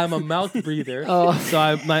is I'm a mouth breather.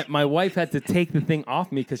 So my wife had to take the thing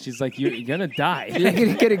off me because she's like, you're gonna die. You're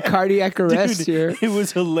gonna get a cardiac arrest here. It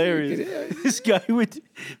was hilarious. This guy would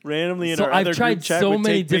randomly in So our I've other tried group chat so would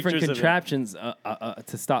many take different pictures of him. contraptions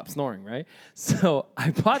to stop snoring, right? So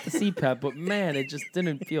I bought the CPAP, but man, it just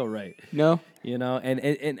didn't feel right. No. You know,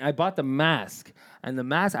 and I bought the mask. And the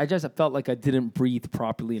mask, I just felt like I didn't breathe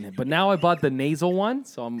properly in it. But now I bought the nasal one,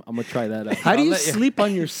 so I'm gonna try that out. How do I'll you let sleep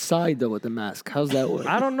on your side though with the mask? How's that work?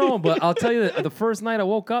 I don't know, but I'll tell you that the first night I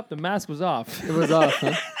woke up, the mask was off. It was off,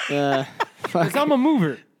 huh? Yeah. 'Cause I'm a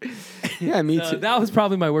mover. Yeah, me So too. that was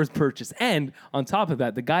probably my worst purchase. And on top of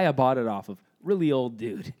that, the guy I bought it off of, really old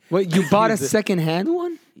dude. Wait, you bought a The- second-hand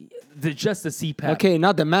one? Just the CPAP. Okay,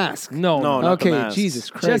 not the mask. No, No, not the Okay, mask. Jesus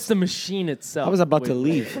Christ. just the machine itself. I was about to Which-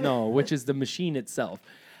 leave. No, which is the machine itself.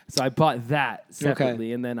 So I bought that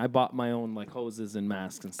separately, and then I bought my own like hoses and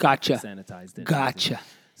masks and stuff. Gotcha. Sanitized it. Gotcha.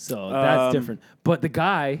 So that's different. But the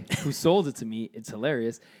guy who sold it to me, it's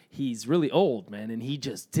hilarious. He's really old, man, and he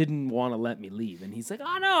just didn't want to let me leave. And he's like,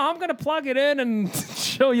 "Oh no, I'm gonna plug it in and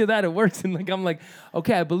show you that it works." And I'm like,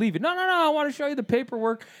 "Okay, I believe it." No, I want to show you the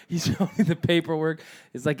paperwork. He showed me the paperwork.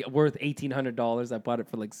 It's like worth $1,800. I bought it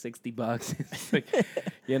for like $60. It's like,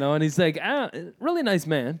 and he's like, really nice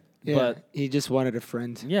man. Yeah, But he just wanted a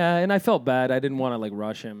friend. yeah, and I felt bad. I didn't want to like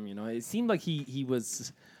rush him. It seemed like he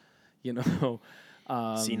was, senile.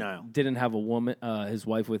 Didn't have a woman, his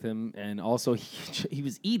wife with him, and also he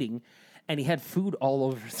was eating, and he had food all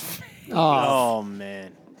over his face. Oh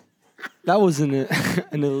man. That was an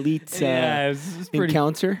elite Yeah, it was pretty,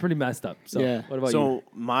 encounter. pretty messed up. So, Yeah. what about you? So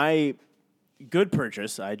my good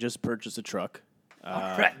purchase, I just purchased a truck.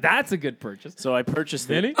 That's a good purchase. So I purchased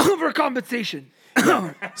Vinny? it. Overcompensation.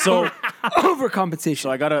 So Overcompensation. so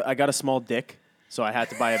I got a small dick. So I had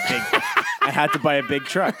to buy a big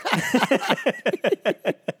truck.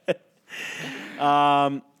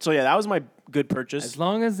 So yeah, that was my good purchase. As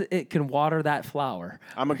long as it can water that flower.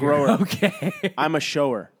 I'm a grower. Okay. I'm a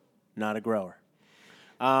shower, not a grower.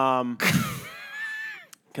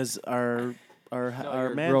 Because our You're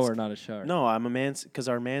a mans- grower, not a shower. No, I'm a because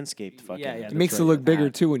our Manscaped fucking. Yeah, It makes it look bigger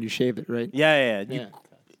too when you shave it, right? Yeah. You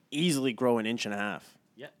easily grow an inch and a half.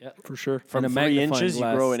 Yeah. For sure. From And a 3 magnifying inches, you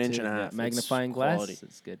glass, grow an inch too. and a Yeah, half. It's magnifying glass quality.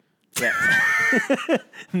 is good. Yeah.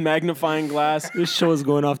 Magnifying glass. This show is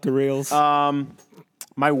going off the rails.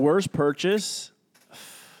 My worst purchase,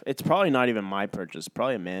 it's probably not even my purchase.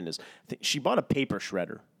 Probably Amanda's. She bought a paper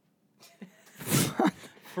shredder.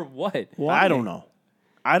 For what? I don't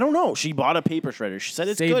know. She bought a paper shredder. She said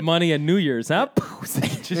it's Save good. money on New Year's, huh?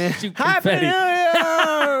 Just shoot Happy confetti. New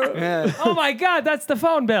Year! Oh my God, that's the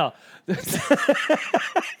phone bill.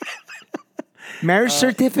 Marriage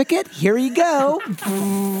certificate. Here you go.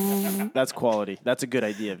 That's quality. That's a good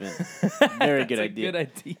idea, Vin. Very good idea. Good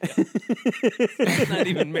idea. He's not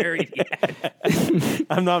even married yet.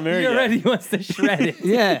 I'm not married He yet. already wants to shred it.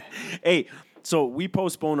 Yeah. Hey, so we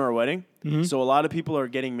postponed our wedding. So a lot of people are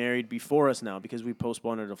getting married before us now because we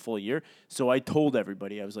postponed it a full year. So I told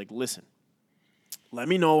everybody, I was like, listen, let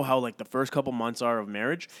me know how like the first couple months are of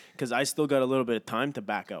marriage because I still got a little bit of time to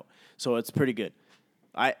back out. So it's pretty good.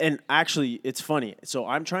 And actually, it's funny. So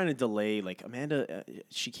I'm trying to delay. Like Amanda,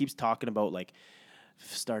 she keeps talking about like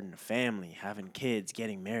starting a family, having kids,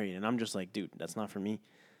 getting married, and I'm just like, dude, that's not for me.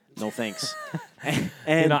 No thanks.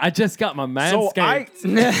 And I just got my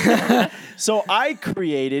Manscaped. So I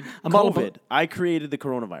created all about- COVID. I created the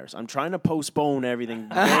coronavirus. I'm trying to postpone everything.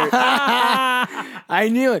 I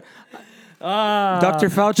knew it. Dr.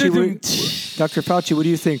 Fauci, Dr. Fauci, what do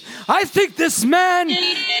you think? I think this man.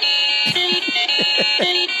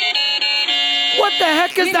 What the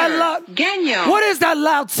heck is that loud? Gagnon. What is that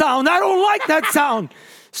loud sound? I don't like that sound.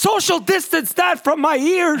 Social distance that from my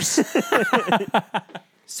ears.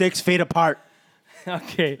 6 feet apart.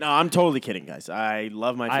 Okay. No, I'm totally kidding, guys. I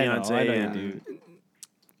love my I know fiance. you and do.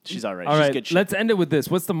 She's all right. All She's right, good shit. let's end it with this.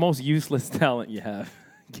 What's the most useless talent you have?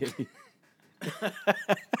 Gibby?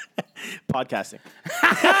 Podcasting.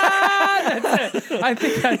 I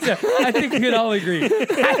think that's it. I think we can all agree.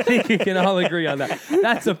 I think we can all agree on that.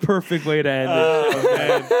 That's a perfect way to end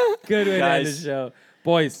it. Good way to end the Guys, show.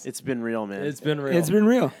 Boys, It's been real, man. it's been real. It's been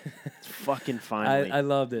real. fucking finally. I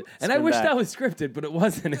loved it. And I been wish back. that was scripted, but it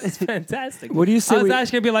wasn't. It was fantastic. What do you say I was we-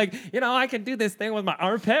 actually going to be like, I can do this thing with my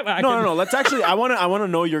armpit. But no. Let's actually. I want to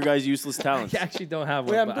know your guys' useless talents. I actually don't have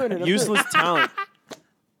one. I'm but- doing it. Useless talent.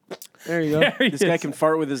 There you go. There he This guy is. can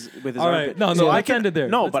fart with his All right. armpit. No, So I let's can end it there.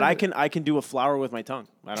 No, Let's but end I can do a flower with my tongue.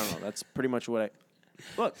 I don't know. That's pretty much what I.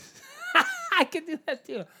 Look, I can do that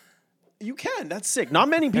too. you can. That's sick. Not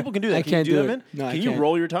many people can do that. I Can can't you do do that, it. man? No, I can you can't.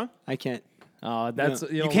 roll your tongue, I can't. Oh, that's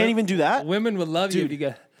You can't even do that? Women would love you if Dude. you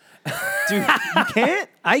got. dude? You can't.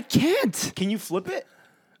 I can't. Can you flip it?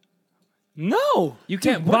 No. You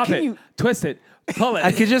can't what bop can it, you- twist it, pull it.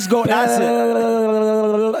 I could just go. Pass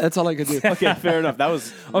That's all I could do. Okay, fair enough. That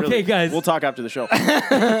was Okay, guys. We'll talk after the show.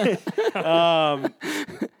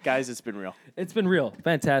 Guys, it's been real. It's been real,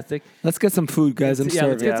 fantastic. Let's get some food, guys. I'm Let's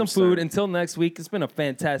starving. get some I'm food. starving. Until next week, it's been a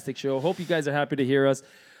fantastic show. Hope you guys are happy to hear us.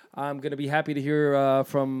 I'm gonna be happy to hear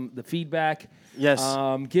from the feedback. Yes.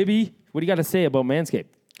 Gibby, what do you got to say about Manscaped?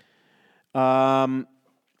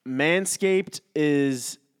 Manscaped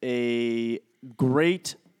is a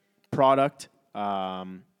great product.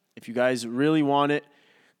 If you guys really want it,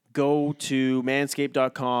 go to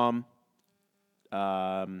manscaped.com.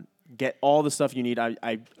 Get all the stuff you need.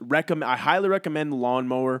 I highly recommend the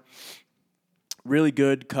lawnmower. Really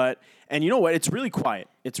good cut. And you know what? It's really quiet.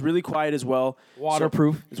 It's really quiet as well.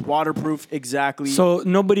 Waterproof. So it's waterproof, exactly. So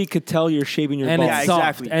nobody could tell you're shaving your balls. It's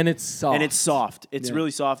soft. And it's soft. And it's soft. It's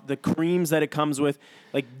really soft. The creams that it comes with,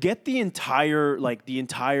 like, get the entire,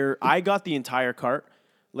 I got the entire cart,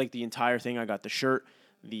 like the entire thing. I got the shirt,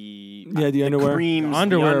 the underwear. creams,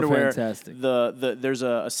 Underwear the are fantastic. There's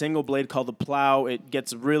a single blade called the Plow. It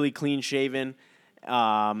gets really clean shaven. The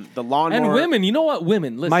lawnmower. And women, you know what?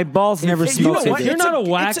 Women, listen. My balls never You smell know so what? If you're good. not a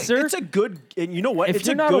waxer, it's a good. And you know what? if It's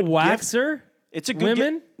you're a not a good gift. waxer, It's a good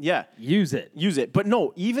women, yeah. use it. Use it. But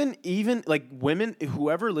no, even like women,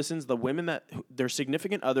 whoever listens, the women that their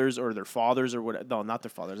significant others or their fathers or whatever. No, not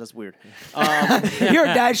their fathers. That's weird. Here,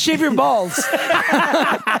 Dad, shave your balls.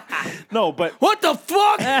 No, but What the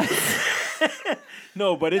fuck?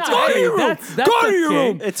 no, but it's Go to your room. That's Go to your okay.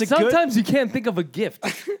 room. It's a good- Sometimes you can't think of a gift.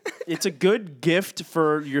 it's a good gift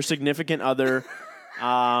for your significant other.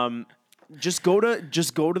 Just go to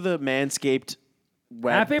the Manscaped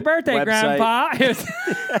Happy birthday, website. Grandpa.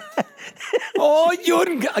 Oh, you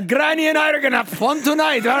and Granny and I are going to have fun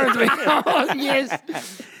tonight, aren't we? Oh,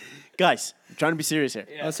 yes. Guys, I'm trying to be serious here.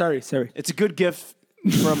 Oh, sorry. It's a good gift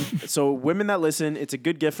so women that listen, it's a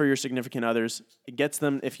good gift for your significant others. It gets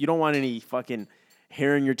them, if you don't want any fucking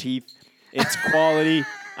hair in your teeth, it's quality.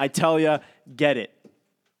 I tell you, get it.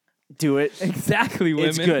 Do it. Exactly, women.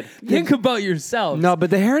 It's good. Think about yourselves. No, but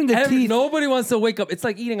the hair in the teeth. Nobody wants to wake up. It's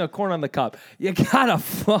like eating a corn on the cob. You gotta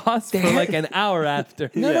floss for like an hour after.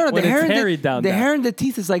 No, when the hair, it's hairy in down the there. hair in the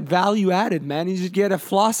teeth is like value added, man. You just get a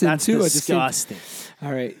floss in That's too. disgusting.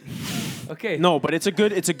 All right. Okay. No, but it's a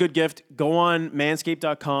good gift. Go on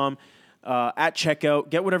manscaped.com at checkout.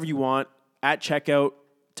 Get whatever you want at checkout.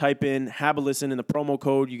 Type in "Have a Listen" in the promo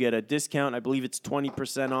code. You get a discount. I believe it's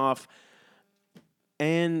 20% off.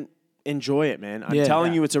 And enjoy it, man. I'm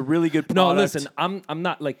telling you, it's a really good product. No, listen, I'm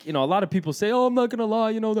not like, a lot of people say, oh, I'm not going to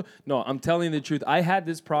lie, No, I'm telling you the truth. I had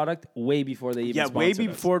this product way before they even sponsored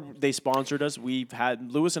us. Before they sponsored us,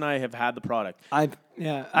 Lewis and I have had the product. My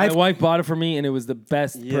wife bought it for me, and it was the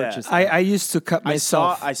best purchase. I used to cut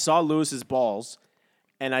myself. I saw Lewis's balls,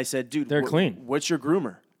 and I said, dude, they're clean. What's your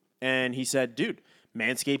groomer? And he said, dude,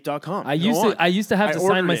 manscaped.com. I used to have to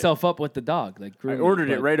sign myself up with the dog. Like I ordered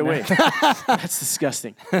it right away. That's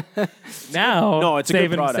disgusting. Now, no, it's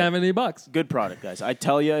saving a good product. $70. Good product, guys. I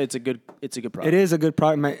tell you, it's a good product. It is a good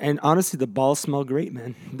product, man. And honestly, the balls smell great,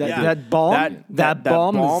 man. That balm, that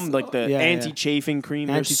balm, balm, is, like the anti-chafing cream.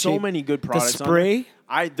 There's so many good products. The spray.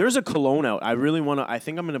 There's a cologne out. I really want to. I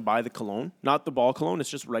think I'm going to buy the cologne, not the ball cologne. It's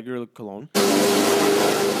just regular cologne.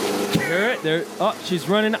 Oh, she's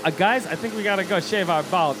running. Guys, I think we got to go shave our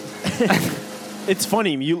balls. It's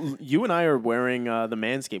funny. You and I are wearing the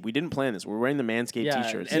Manscaped. We didn't plan this. We're wearing the Manscaped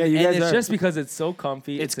t-shirts. And it's just because it's so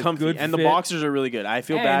comfy. It's a comfy. good And fit. the boxers are really good. I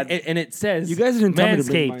feel bad. And it says, You guys didn't tell me to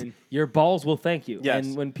bring Manscaped, mine. your balls will thank you. Yes.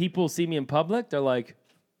 And when people see me in public, they're like,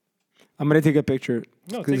 I'm going to take a picture.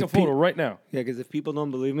 no, take a photo right now. Yeah, because if people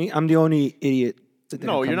don't believe me, I'm the only idiot.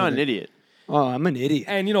 No, you're not an idiot. idiot. Oh, I'm an idiot.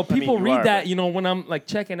 And, people you read are, that, but- when I'm, like,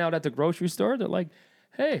 checking out at the grocery store, they're like,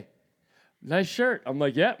 hey, nice shirt. I'm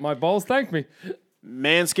like, yeah, my balls thank me.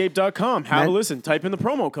 Manscaped.com. Have a listen. Type in the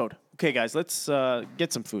promo code. Okay, guys, let's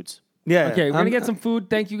get some foods. Yeah. Okay, we're going to get some food.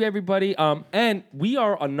 Thank you, everybody. And we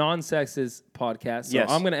are a non-sexist podcast, so Yes.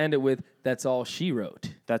 I'm going to end it with That's All She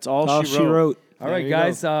Wrote. That's all she wrote. All right,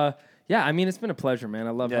 guys. Yeah, I mean, it's been a pleasure, man. I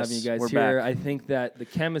love Yes, having you guys we're here. back. I think that the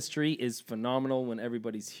chemistry is phenomenal when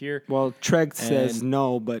everybody's here. Well, Treg says And-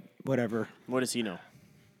 no, but whatever. What does he know?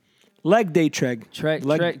 Leg day, Treg. Treg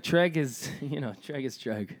is, Treg is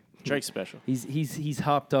Treg. Drake's special. He's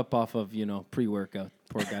hopped up off of, pre-workout.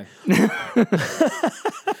 Poor guy.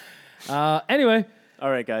 Anyway. All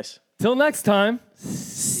right, guys. Till next time.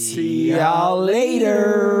 See y'all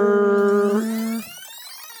later.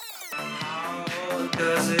 How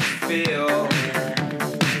does it feel